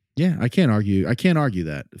 Yeah, I can't argue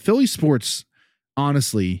that. Philly sports,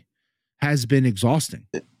 honestly, has been exhausting.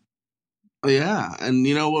 Yeah, and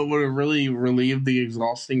you know what would have really relieved the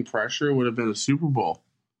exhausting pressure would have been a Super Bowl.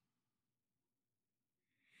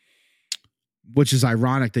 Which is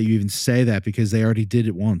ironic that you even say that, because they already did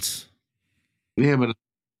it once. Yeah, but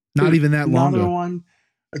not even that long ago. One,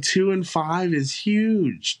 a 2-5 is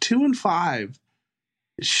huge. 2-5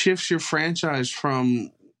 shifts your franchise from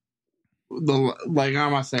the, like,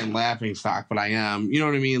 I'm not saying laughing stock, but I am. You know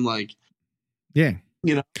what I mean? Like, yeah,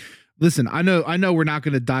 you know. Listen, I know we're not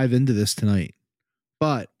going to dive into this tonight,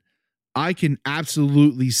 but I can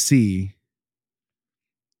absolutely see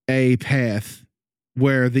a path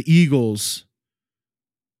where the Eagles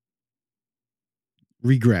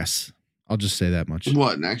regress. I'll just say that much.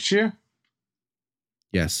 What, next year?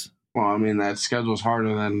 Yes. Well, I mean, that schedule's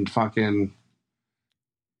harder than fucking.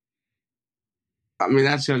 I mean,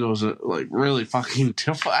 that schedule's like really fucking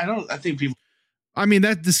tough. I think people. I mean,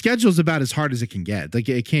 that the schedule's about as hard as it can get. Like,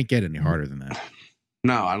 it can't get any harder than that.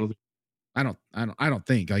 No, I don't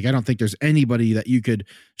think. Like, I don't think there's anybody that you could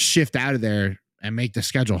shift out of there and make the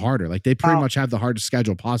schedule harder. Like, they pretty much have the hardest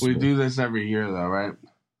schedule possible. We do this every year, though, right?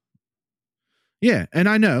 Yeah, and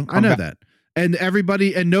I know that. And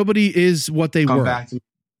everybody and nobody is what they were. Back to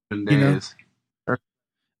days. You know?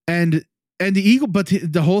 And the Eagle, but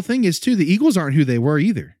the whole thing is too, the Eagles aren't who they were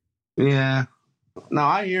either. Yeah. No,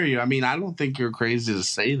 I hear you. I mean, I don't think you're crazy to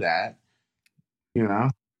say that. You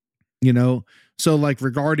know? So like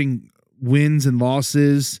regarding wins and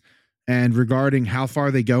losses and regarding how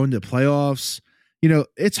far they go into playoffs, you know,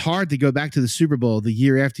 it's hard to go back to the Super Bowl the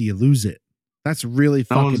year after you lose it. That's really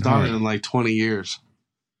fucking hard. No one's done it in like 20 years.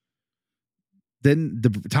 Then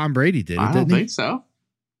Tom Brady did it, I don't think so.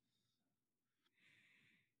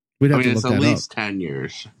 We'd have to look that up. It's at least 10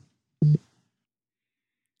 years.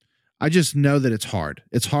 I just know that it's hard.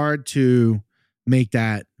 It's hard to make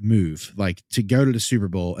that move, like to go to the Super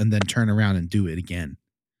Bowl and then turn around and do it again.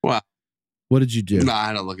 Well, what did you do? No, I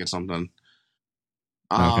had to look at something.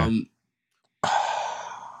 Okay.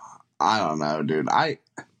 I don't know, dude.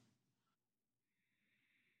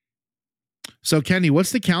 So Kenny,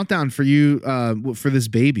 what's the countdown for you for this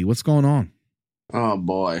baby? What's going on? Oh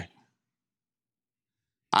boy.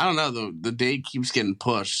 I don't know. The date keeps getting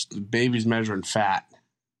pushed. The baby's measuring fat.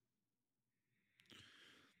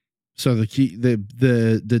 So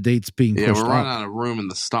the date's being pushed. Yeah, we're running out of room in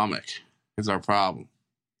the stomach. Is our problem.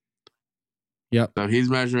 Yep. So he's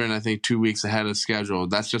measuring, I think, 2 weeks ahead of schedule.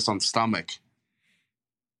 That's just on stomach.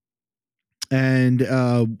 And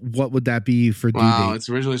what would that be for due date? It's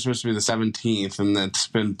originally supposed to be the 17th, and it's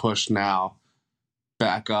been pushed now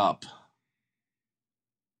back up.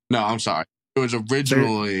 No, I'm sorry. It was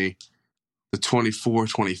originally the 24,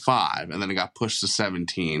 25, and then it got pushed to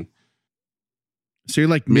 17. So you're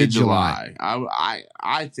like mid-July.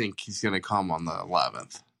 I think he's going to come on the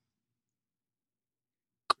 11th.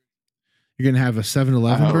 You're going to have a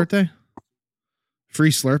 7-Eleven birthday?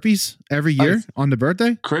 Free Slurpees every year on the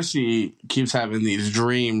birthday? Chrissy keeps having these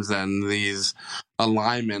dreams and these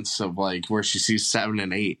alignments of like where she sees 7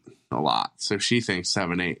 and 8 a lot. So she thinks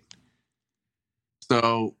 7, 8.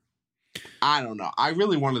 So I don't know. I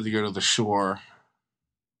really wanted to go to the shore.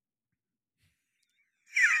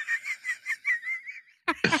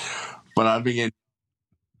 But I've been getting.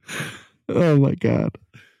 Oh my God.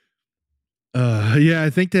 Yeah, I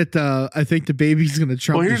think the baby's gonna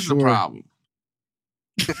trump. Well, here's the problem.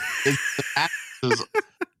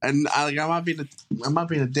 And I'm not being a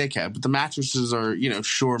dickhead, but the mattresses are,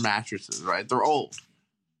 shore mattresses, right? They're old.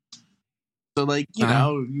 So like,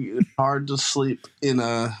 it's hard to sleep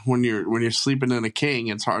when you're sleeping in a king,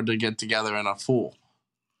 it's hard to get together in a full,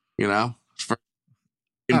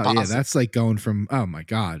 Oh yeah, that's like going from, oh my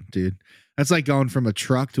God, dude. That's like going from a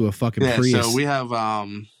truck to a fucking Prius. So we have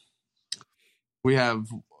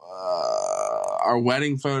our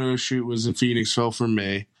wedding photo shoot was in Phoenixville for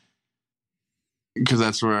me. Because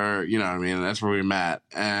that's where, that's where we met.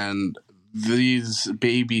 And these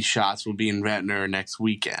baby shots will be in Ventnor next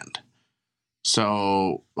weekend.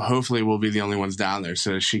 So hopefully we'll be the only ones down there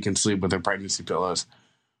so she can sleep with her pregnancy pillows.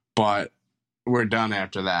 But we're done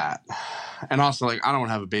after that. And also, like, I don't want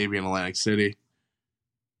to have a baby in Atlantic City.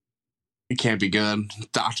 It can't be good.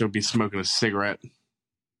 Doctor will be smoking a cigarette.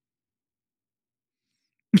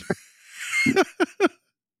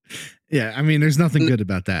 Yeah, I mean, there's nothing good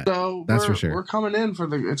about that. So that's for sure. We're coming in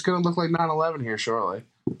for it's going to look like 9/11 here shortly.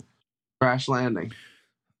 Crash landing.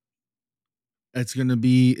 It's going to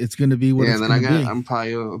be what it's going to be. I'm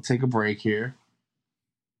probably going to take a break here.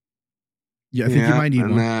 Yeah, I think you might need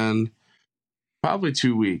one. And then probably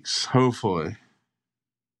 2 weeks, hopefully.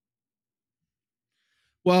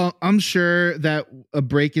 Well, I'm sure that a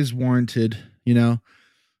break is warranted,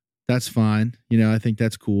 That's fine. I think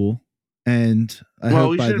that's cool. And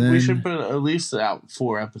we should put at least out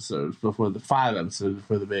 5 episodes before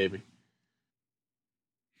the baby.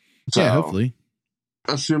 So, yeah, hopefully.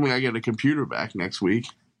 Assuming I get a computer back next week.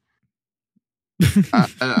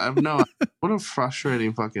 I know what a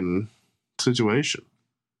frustrating fucking situation.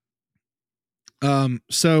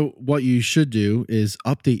 So what you should do is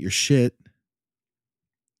update your shit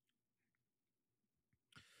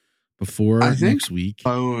before next week.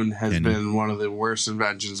 Phone has been one of the worst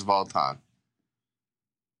inventions of all time.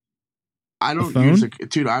 I don't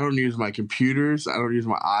use my computers. I don't use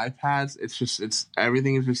my iPads.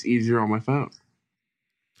 Everything is just easier on my phone.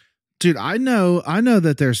 Dude, I know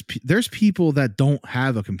that there's people that don't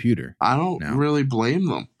have a computer. I don't really blame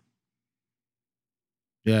them.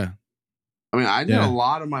 Yeah. I mean, I did a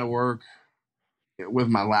lot of my work with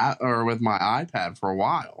my with my iPad for a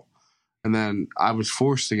while. And then I was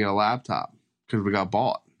forced to get a laptop because we got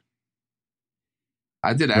bought.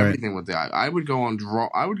 I did everything with the iPad. I would go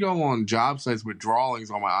on job sites with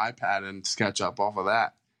drawings on my iPad and sketch up off of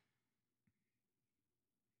that.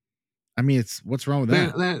 I mean, what's wrong with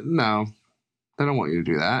that? No, they don't want you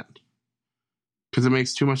to do that because it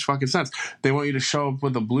makes too much fucking sense. They want you to show up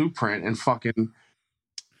with a blueprint and fucking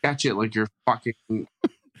sketch it like you're fucking.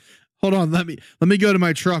 Hold on, let me go to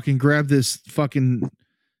my truck and grab this fucking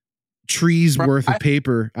trees worth of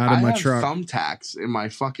paper out of my truck. I have thumbtacks in my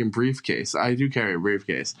fucking briefcase. I do carry a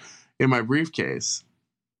briefcase. In my briefcase,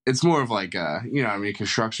 it's more of like a,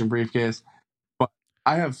 construction briefcase. But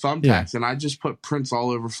I have thumbtacks and I just put prints all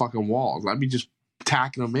over fucking walls. I'd be just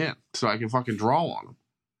tacking them in so I can fucking draw on them.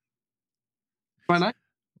 But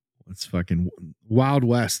it's fucking Wild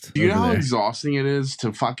West. Do you know how exhausting it is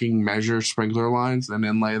to fucking measure sprinkler lines and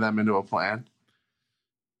then lay them into a plan?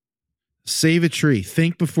 Save a tree.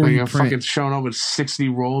 Think before you print. Fucking showing up with 60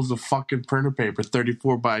 rolls of fucking printer paper,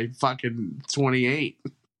 34 by fucking 28.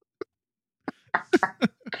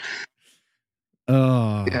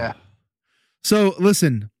 Oh. Yeah. So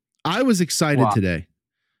listen, I was excited today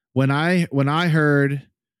when I heard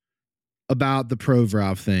about the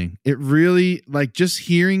Provorov thing. It really, like, just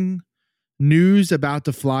hearing news about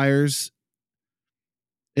the Flyers,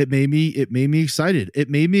 it made me excited. It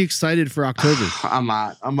made me excited for October. I'm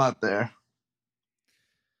not there.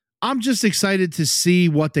 I'm just excited to see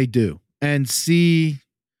what they do and see.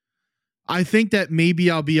 I think that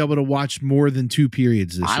maybe I'll be able to watch more than 2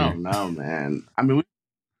 periods this year. I don't know, man. I mean,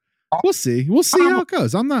 We'll see. We'll see how it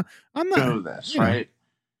goes. I'm not. Go this, right?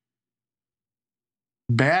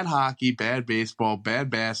 Bad hockey, bad baseball, bad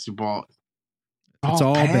basketball. It's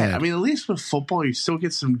all bad. I mean, at least with football, you still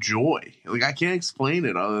get some joy. Like, I can't explain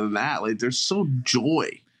it other than that. Like, there's so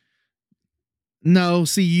joy. No,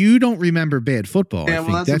 see, you don't remember bad football. Yeah, I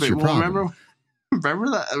think that's your problem.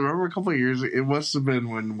 Remember a couple of years, it must have been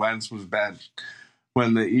when Wentz was bad.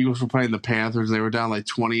 When the Eagles were playing the Panthers, they were down like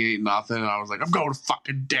 28-0, and I was like, I'm going to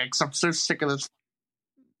fucking dicks. I'm so sick of this.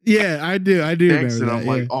 Yeah, I do Dicks, remember and that. I'm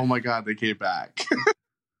like, oh my God, they came back.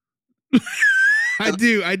 I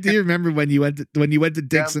do remember when you went to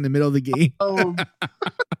Dicks in the middle of the game.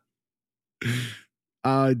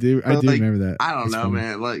 I do remember that. I don't know,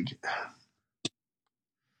 man. Like,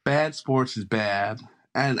 bad sports is bad,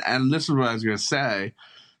 and this is what I was gonna say,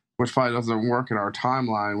 which probably doesn't work in our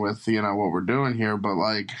timeline with what we're doing here, but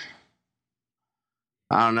like,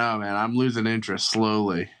 I don't know, man. I'm losing interest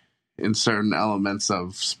slowly in certain elements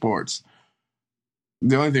of sports.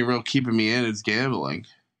 The only thing real keeping me in is gambling.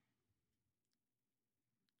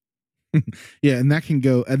 Yeah, and that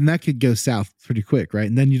could go south pretty quick, right?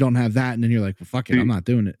 And then you don't have that, and then you're like, well, fuck it, I'm not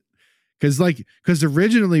doing it. Because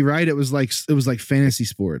originally, right, it was like fantasy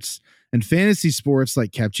sports, and fantasy sports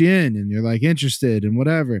like kept you in, and you're like interested and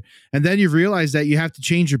whatever. And then you realize that you have to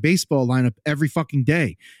change your baseball lineup every fucking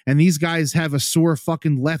day, and these guys have a sore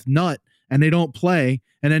fucking left nut, and they don't play,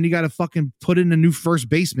 and then you got to fucking put in a new first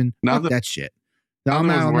baseman. Fuck that shit. Nothing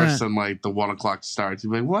was worse than like the 1 o'clock starts.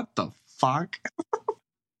 You're like, what the fuck?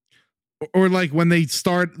 Or like when they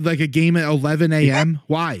start like a game at 11 a.m.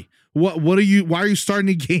 Why? Why are you starting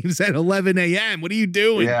the games at 11 a.m.? What are you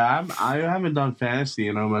doing? Yeah, I haven't done fantasy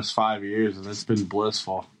in almost 5 years, and it's been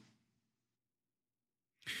blissful.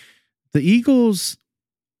 The Eagles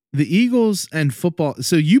and football.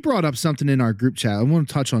 So you brought up something in our group chat. I want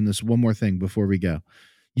to touch on this one more thing before we go.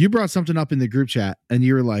 You brought something up in the group chat, and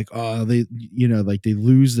you were like, "Oh, they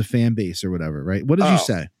lose the fan base or whatever." Right? What did you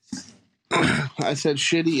say? I said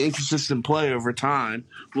shitty, inconsistent play over time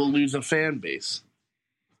will lose a fan base.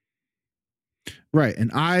 Right,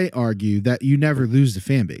 and I argue that you never lose the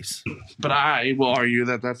fan base. But I will argue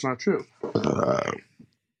that that's not true.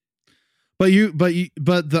 But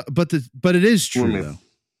it is true though.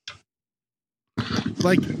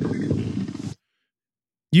 Like,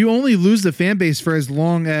 you only lose the fan base for as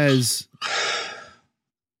long as.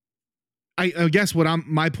 I guess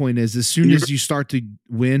my point is, as soon as you start to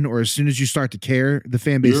win or as soon as you start to care, the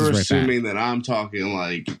fan base is right back. You're assuming that I'm talking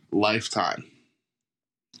like lifetime.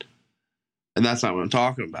 And that's not what I'm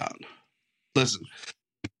talking about. Listen,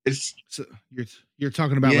 you're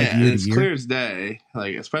talking about like year it's to year? Clear as day.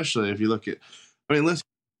 Like, especially if you look at, I mean, listen,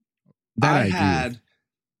 I had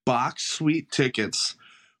box suite tickets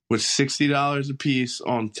with $60 a piece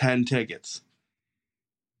on 10 tickets.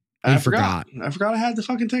 And I forgot I had the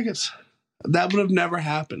fucking tickets. That would have never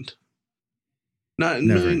happened.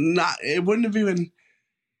 It wouldn't have even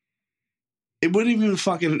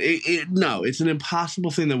fucking. No, it's an impossible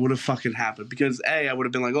thing that would have fucking happened because I would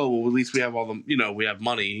have been like, oh well, at least we have all the, we have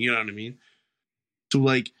money. You know what I mean? So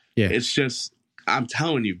like, yeah, it's just, I'm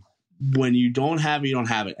telling you, when you don't have it, you don't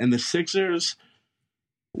have it. And the Sixers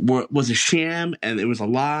was a sham, and it was a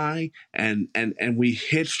lie, and we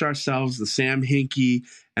hitched ourselves the Sam Hinkie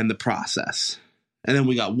and the process. And then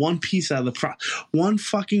we got one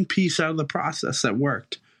fucking piece out of the process that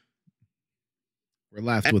worked. We're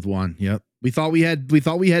left with one. Yep. We thought we had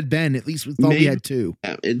Ben. At least we thought we had two.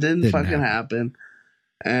 It didn't fucking happen.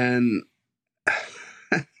 And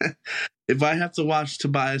if I have to watch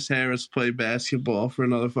Tobias Harris play basketball for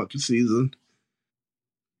another fucking season,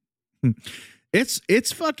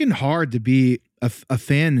 it's fucking hard to be a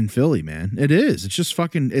fan in Philly, man. It is. It's just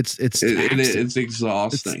fucking. It's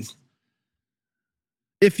exhausting.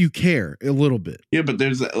 If you care a little bit. Yeah, but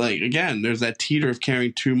there's that teeter of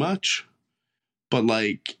caring too much. But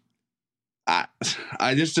like, I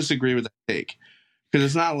just disagree with that take, because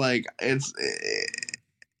it's not like it's.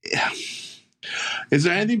 Is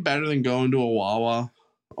there anything better than going to a Wawa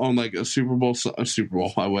on like a Super Bowl?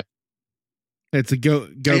 I would. It's a go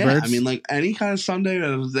Birds. I mean, like any kind of Sunday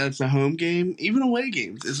that's a home game, even away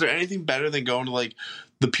games. Is there anything better than going to like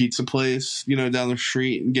the pizza place, down the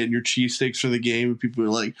street and getting your cheesesteaks for the game, and people are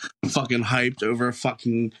like fucking hyped over a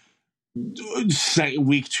fucking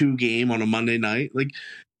week 2 game on a Monday night? Like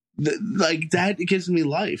that gives me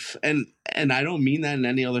life, and I don't mean that in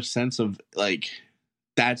any other sense of like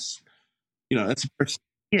that's that's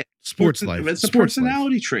sports life. It's a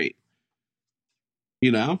personality trait,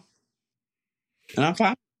 and I'm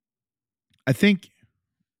fine. I think.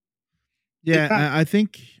 Yeah, I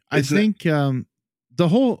think the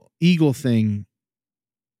whole Eagle thing,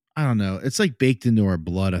 I don't know. It's like baked into our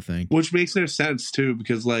blood, I think. Which makes no sense too,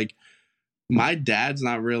 because like my dad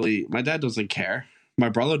doesn't care. My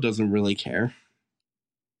brother doesn't really care.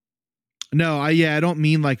 No, I don't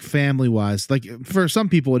mean like family wise. Like for some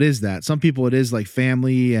people it is that. Some people it is like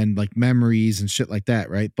family and like memories and shit like that,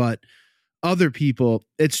 right? But other people,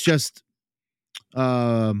 it's just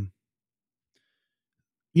it's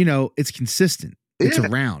consistent. It's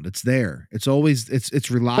around. It's there. It's always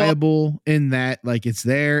it's reliable in that like it's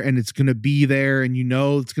there and it's gonna be there, and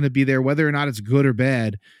it's gonna be there whether or not it's good or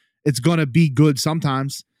bad. It's gonna be good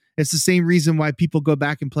sometimes. It's the same reason why people go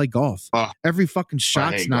back and play golf. Every fucking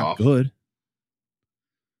shot's not good.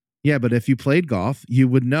 Yeah, but if you played golf, you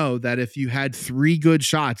would know that if you had 3 good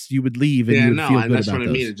shots, you would leave and you would feel good that's about what those.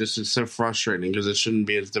 I mean. It's so frustrating because it shouldn't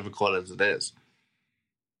be as difficult as it is.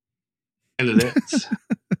 And it is.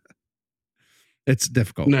 It's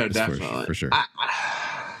difficult. No, definitely. For sure.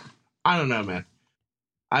 I don't know, man.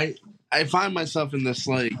 I find myself in this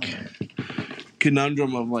like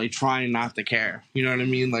conundrum of like trying not to care. You know what I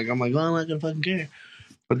mean? Like I'm like, well, I'm not gonna fucking care.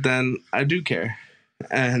 But then I do care.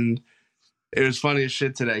 And it was funny as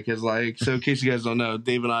shit today because like, so in case you guys don't know,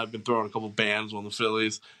 Dave and I have been throwing a couple bands on the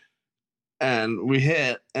Phillies. And we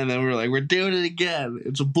hit, and then we were like, we're doing it again.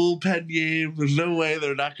 It's a bullpen game. There's no way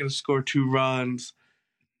they're not going to score 2 runs.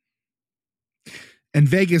 And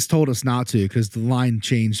Vegas told us not to because the line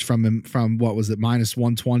changed from what was it, minus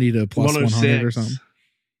 120 to plus 100 or something.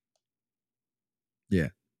 Yeah,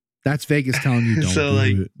 that's Vegas telling you don't. So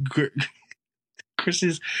like,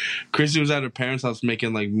 Chrissy was at her parents' house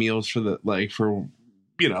making like meals for like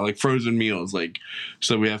frozen meals, like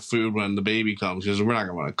so we have food when the baby comes because we're not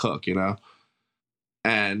gonna want to cook,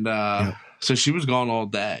 And so she was gone all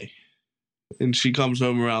day, and she comes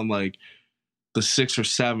home around like the 6th or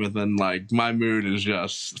 7th, and like my mood is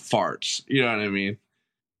just farts. You know what I mean?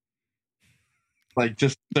 Like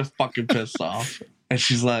just so fucking pissed off. And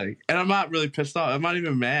she's like, and I'm not really pissed off. I'm not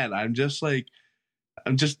even mad. I'm just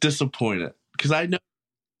disappointed because I know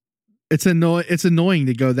it's annoying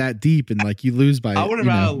to go that deep and like you lose by. I would have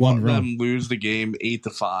rather let them lose the game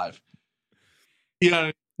 8-5. You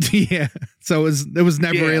know. Yeah. So it was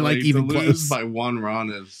never like even to close. Lose by 1 run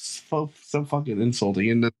is so fucking insulting.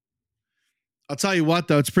 And I'll tell you what,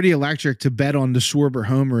 though, it's pretty electric to bet on the Schwarber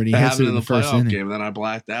homer, and he hits it in the first inning. Game. Then I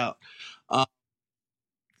blacked out.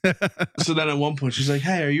 So then at one point she's like,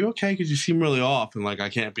 "Hey, are you okay? Because you seem really off." And like I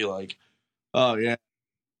can't be like, "Oh yeah."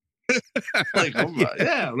 Like no,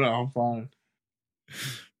 I'm fine.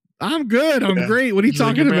 I'm good. I'm great. What are you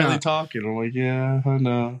talking about? Barely talking. I'm like, yeah, I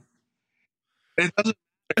know. It doesn't.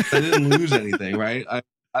 I didn't lose anything, right?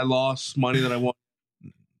 I lost money that I won.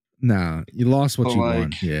 No, you lost what you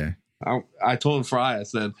won. Yeah. I told Fry, I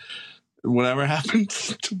said, whatever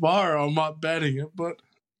happens tomorrow, I'm not betting it. But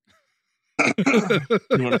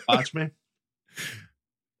you want to watch me?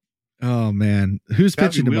 Oh man, who's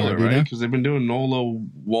pitching tomorrow? Right? Because they've been doing Nolo,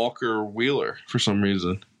 Walker, Wheeler for some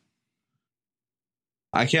reason.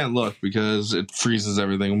 I can't look because it freezes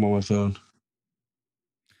everything. I'm on my phone.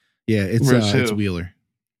 Yeah, it's Wheeler.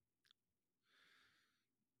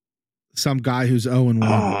 Some guy who's 0-1.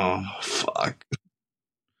 Oh fuck!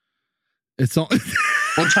 It's all.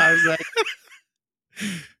 What time is that?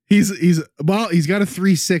 He's got a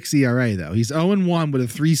 3.6 ERA though. He's 0-1 with a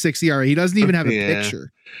 3.6 ERA. He doesn't even have a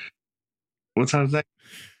picture. What time is that?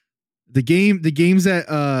 The game's at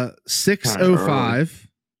 6:05,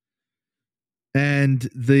 and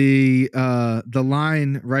the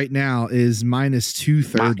line right now is minus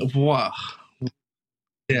 230. Wow.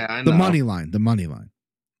 Yeah, I know. The money line.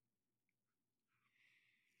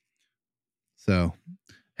 So,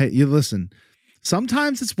 hey, you listen.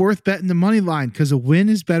 Sometimes it's worth betting the money line because a win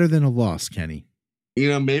is better than a loss, Kenny.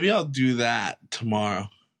 Maybe I'll do that tomorrow.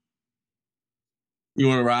 You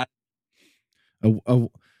want to ride?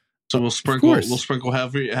 So we'll sprinkle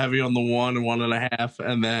heavy on the 1 and 1.5,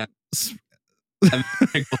 and then we'll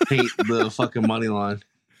paint the fucking money line.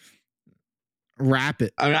 Wrap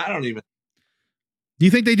it. I mean, I don't even. Do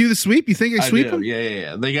you think they do the sweep? You think they sweep them?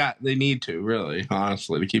 Yeah. They need to, really,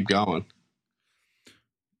 honestly, to keep going.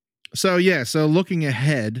 So looking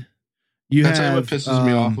ahead, you That's have what pisses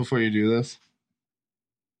me off before you do this.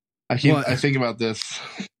 I think about this,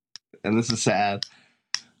 and this is sad.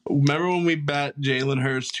 Remember when we bet Jalen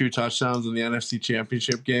Hurts 2 touchdowns in the NFC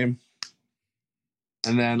Championship game?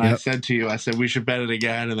 And then I said to you, we should bet it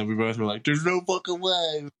again. And then we both were like, there's no fucking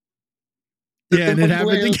way. Yeah, and it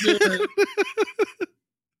happened again.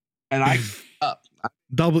 And I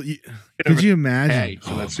double. Could you imagine?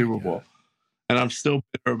 For that Super Bowl. And I'm still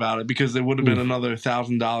bitter about it because it would have been another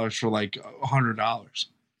 $1,000 for like $100.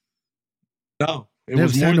 No, it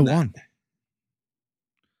was more than 1.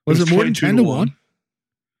 Was it more than 10-1?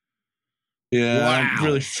 Yeah, wow. I'm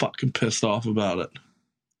really fucking pissed off about it.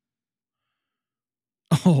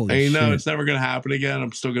 Holy and you know shit. it's never gonna happen again.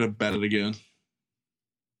 I'm still gonna bet it again.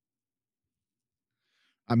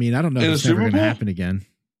 I mean, I don't know if it's never gonna happen again.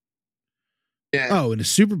 Yeah. Oh, in the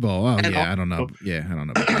Super Bowl. Oh, yeah. I don't know. Yeah, I don't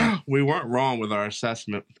know about that. We weren't wrong with our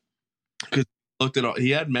assessment because looked at all. He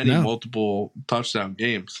had multiple touchdown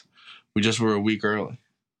games. We just were a week early.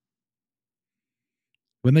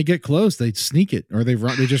 When they get close, they sneak it or they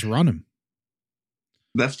just run him.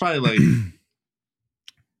 That's probably like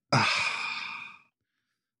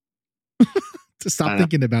to stop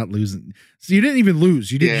thinking about losing. So you didn't even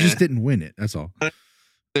lose. You just didn't win it. That's all.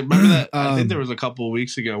 Remember that? I think there was a couple of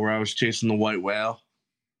weeks ago where I was chasing the white whale.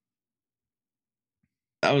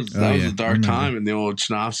 That was a dark time in the old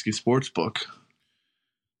Chinofsky sports book.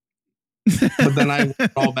 But then I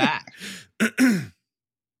went all back.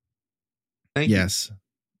 Yes.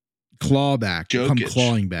 Claw back. Come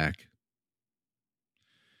clawing back.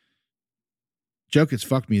 Jokic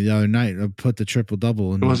fucked me the other night. I put the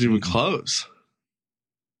triple-double in. It wasn't even close.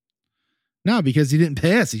 No, because he didn't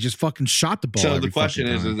pass. He just fucking shot the ball. So the question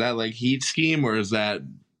is that like heat scheme or is that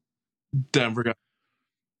Denver?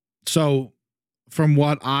 So from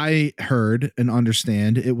what I heard and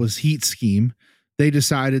understand, it was heat scheme. They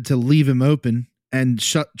decided to leave him open and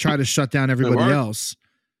try to shut down everybody else.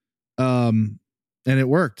 And it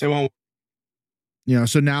worked. It won't. You know,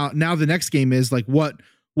 so now the next game is like what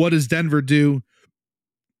does Denver do,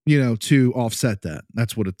 you know, to offset that?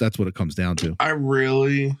 That's what it comes down to.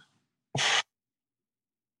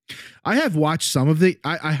 I have watched some of the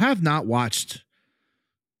I have not watched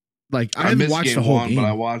like I haven't watched the whole game, but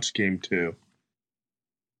I watched game 2.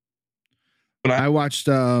 But I watched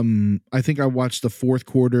I think I watched the fourth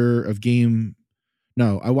quarter of game.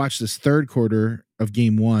 No, I watched this third quarter of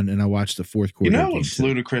game 1 and I watched the fourth quarter. You know of game what's 2.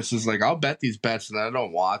 ludicrous is like I'll bet these bets and I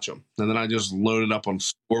don't watch them, and then I just load it up on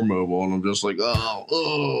Score Mobile and I'm just like,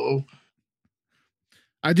 oh.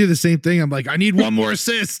 I do the same thing. I'm like, I need one more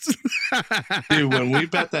assist. Dude, when we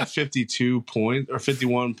bet that 52 point or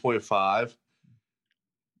 51.5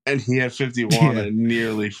 and he had 51 and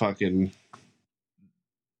nearly fucking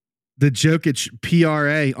the Jokic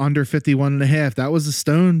PRA under 51.5. That was a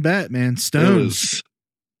stone bet, man. Stones.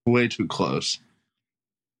 Way too close.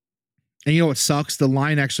 And you know what sucks? The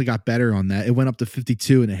line actually got better on that. It went up to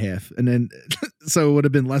 52.5. And then so it would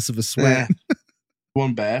have been less of a sweat.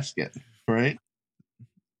 One basket, right?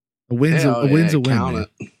 A win's a win.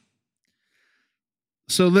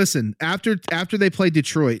 So listen, after they play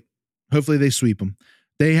Detroit, hopefully they sweep them.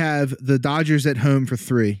 They have the Dodgers at home for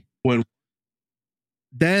 3.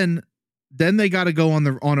 Then they got to go on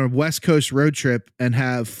a West Coast road trip and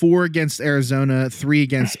have 4 against Arizona, 3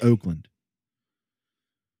 against Oakland.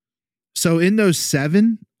 So in those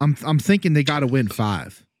 7, I'm thinking they got to win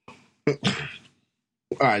 5. All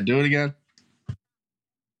right, do it again.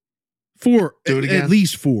 4. Do it again. At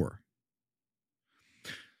least 4.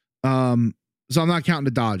 So I'm not counting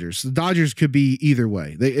the Dodgers. The Dodgers could be either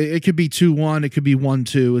way. It could be 2-1. It could be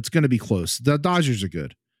 1-2. It's going to be close. The Dodgers are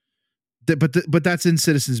good. But that's in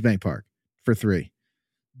Citizens Bank Park for 3.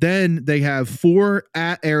 Then they have 4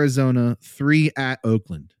 at Arizona, 3 at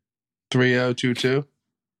Oakland. 3-0, 2-2.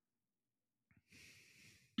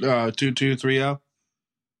 2-2, 3-0.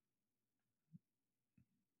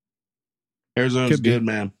 Arizona's good,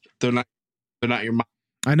 man. They're not your mind.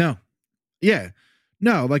 I know. Yeah.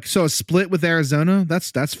 No, like so a split with Arizona,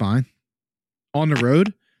 that's fine. On the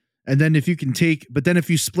road. And then if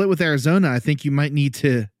you split with Arizona, I think you might need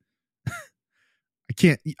to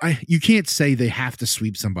you can't say they have to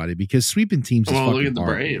sweep somebody because sweeping teams is fucking look at the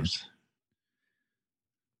hard, Braves.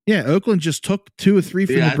 Man. Yeah, Oakland just took 2 or 3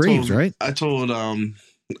 from the Braves, right? I told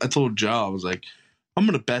Joe, I was like, I'm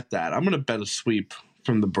gonna bet that. I'm gonna bet a sweep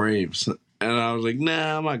from the Braves. And I was like,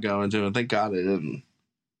 nah, I'm not going to. And thank God I didn't.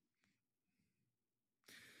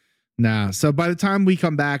 Nah. So by the time we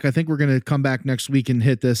come back, I think we're gonna come back next week and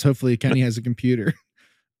hit this. Hopefully Kenny has a computer.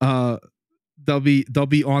 They'll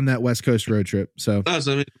be on that West Coast road trip. So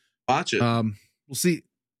watch it. We'll see.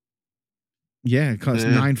 Yeah, because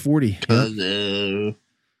 9:40.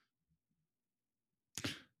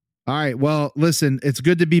 All right. Well, listen, it's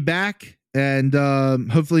good to be back, and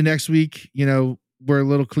hopefully next week, you know, we're a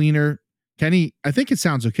little cleaner. Kenny, I think it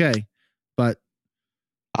sounds okay, but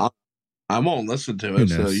I won't listen to it.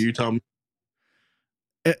 So you tell me.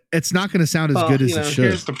 It's not going to sound as good as it should.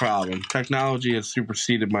 Here's the problem: technology has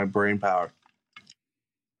superseded my brain power.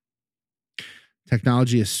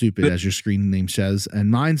 Technology is stupid, as your screen name says,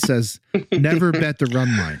 and mine says, "Never bet the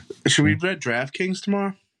run line." Should we bet DraftKings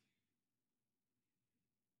tomorrow?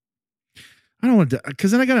 I don't want to,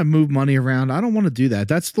 because then I got to move money around. I don't want to do that.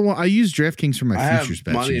 That's the one I use DraftKings for my I futures have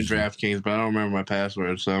bets. money in usually. DraftKings, but I don't remember my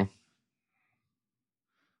password. So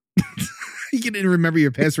You didn't remember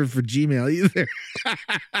your password for Gmail either.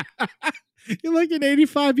 You're like an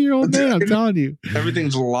 85-year-old man. I'm telling you,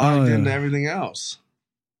 everything's logged into everything else.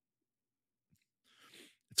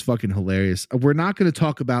 It's fucking hilarious. We're not going to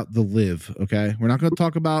talk about the live. Okay, we're not going to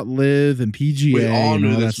talk about live and PGA. We all and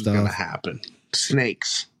knew all this that was going to stuff. happen.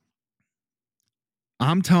 Snakes.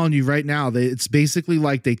 I'm telling you right now, it's basically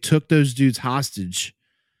like they took those dudes hostage,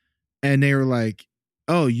 and they were like,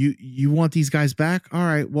 "Oh, you want these guys back? All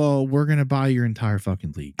right, well, we're gonna buy your entire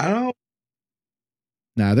fucking league." I don't.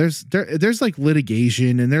 Now there's like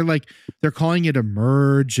litigation, and they're calling it a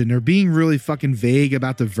merge, and they're being really fucking vague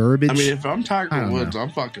about the verbiage. I mean, if I'm Tiger Woods, know. I'm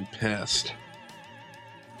fucking pissed.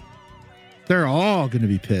 They're all gonna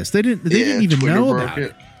be pissed. They didn't even Twitter know broke about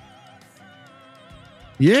it.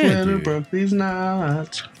 Yeah, Twitter dude. Broke these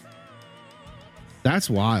nuts. That's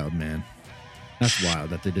wild, man. That's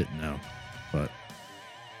wild that they didn't know. But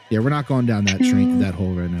yeah, we're not going down that train, that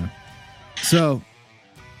hole right now. So,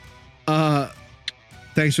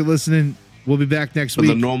 thanks for listening. We'll be back next week.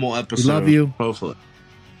 The normal episode. We love you. Hopefully.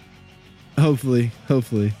 Other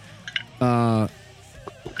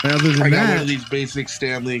than I got that, one of these basic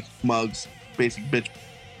Stanley mugs. Basic bitch.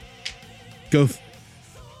 Go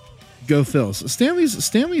Phils.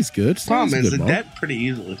 Stanley's good. Problem is, good the ball. debt pretty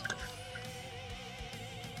easily.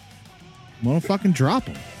 Well, fucking drop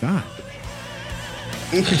him. God.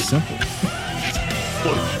 Pretty simple.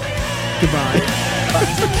 Goodbye.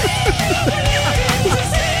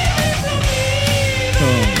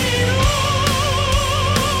 Oh.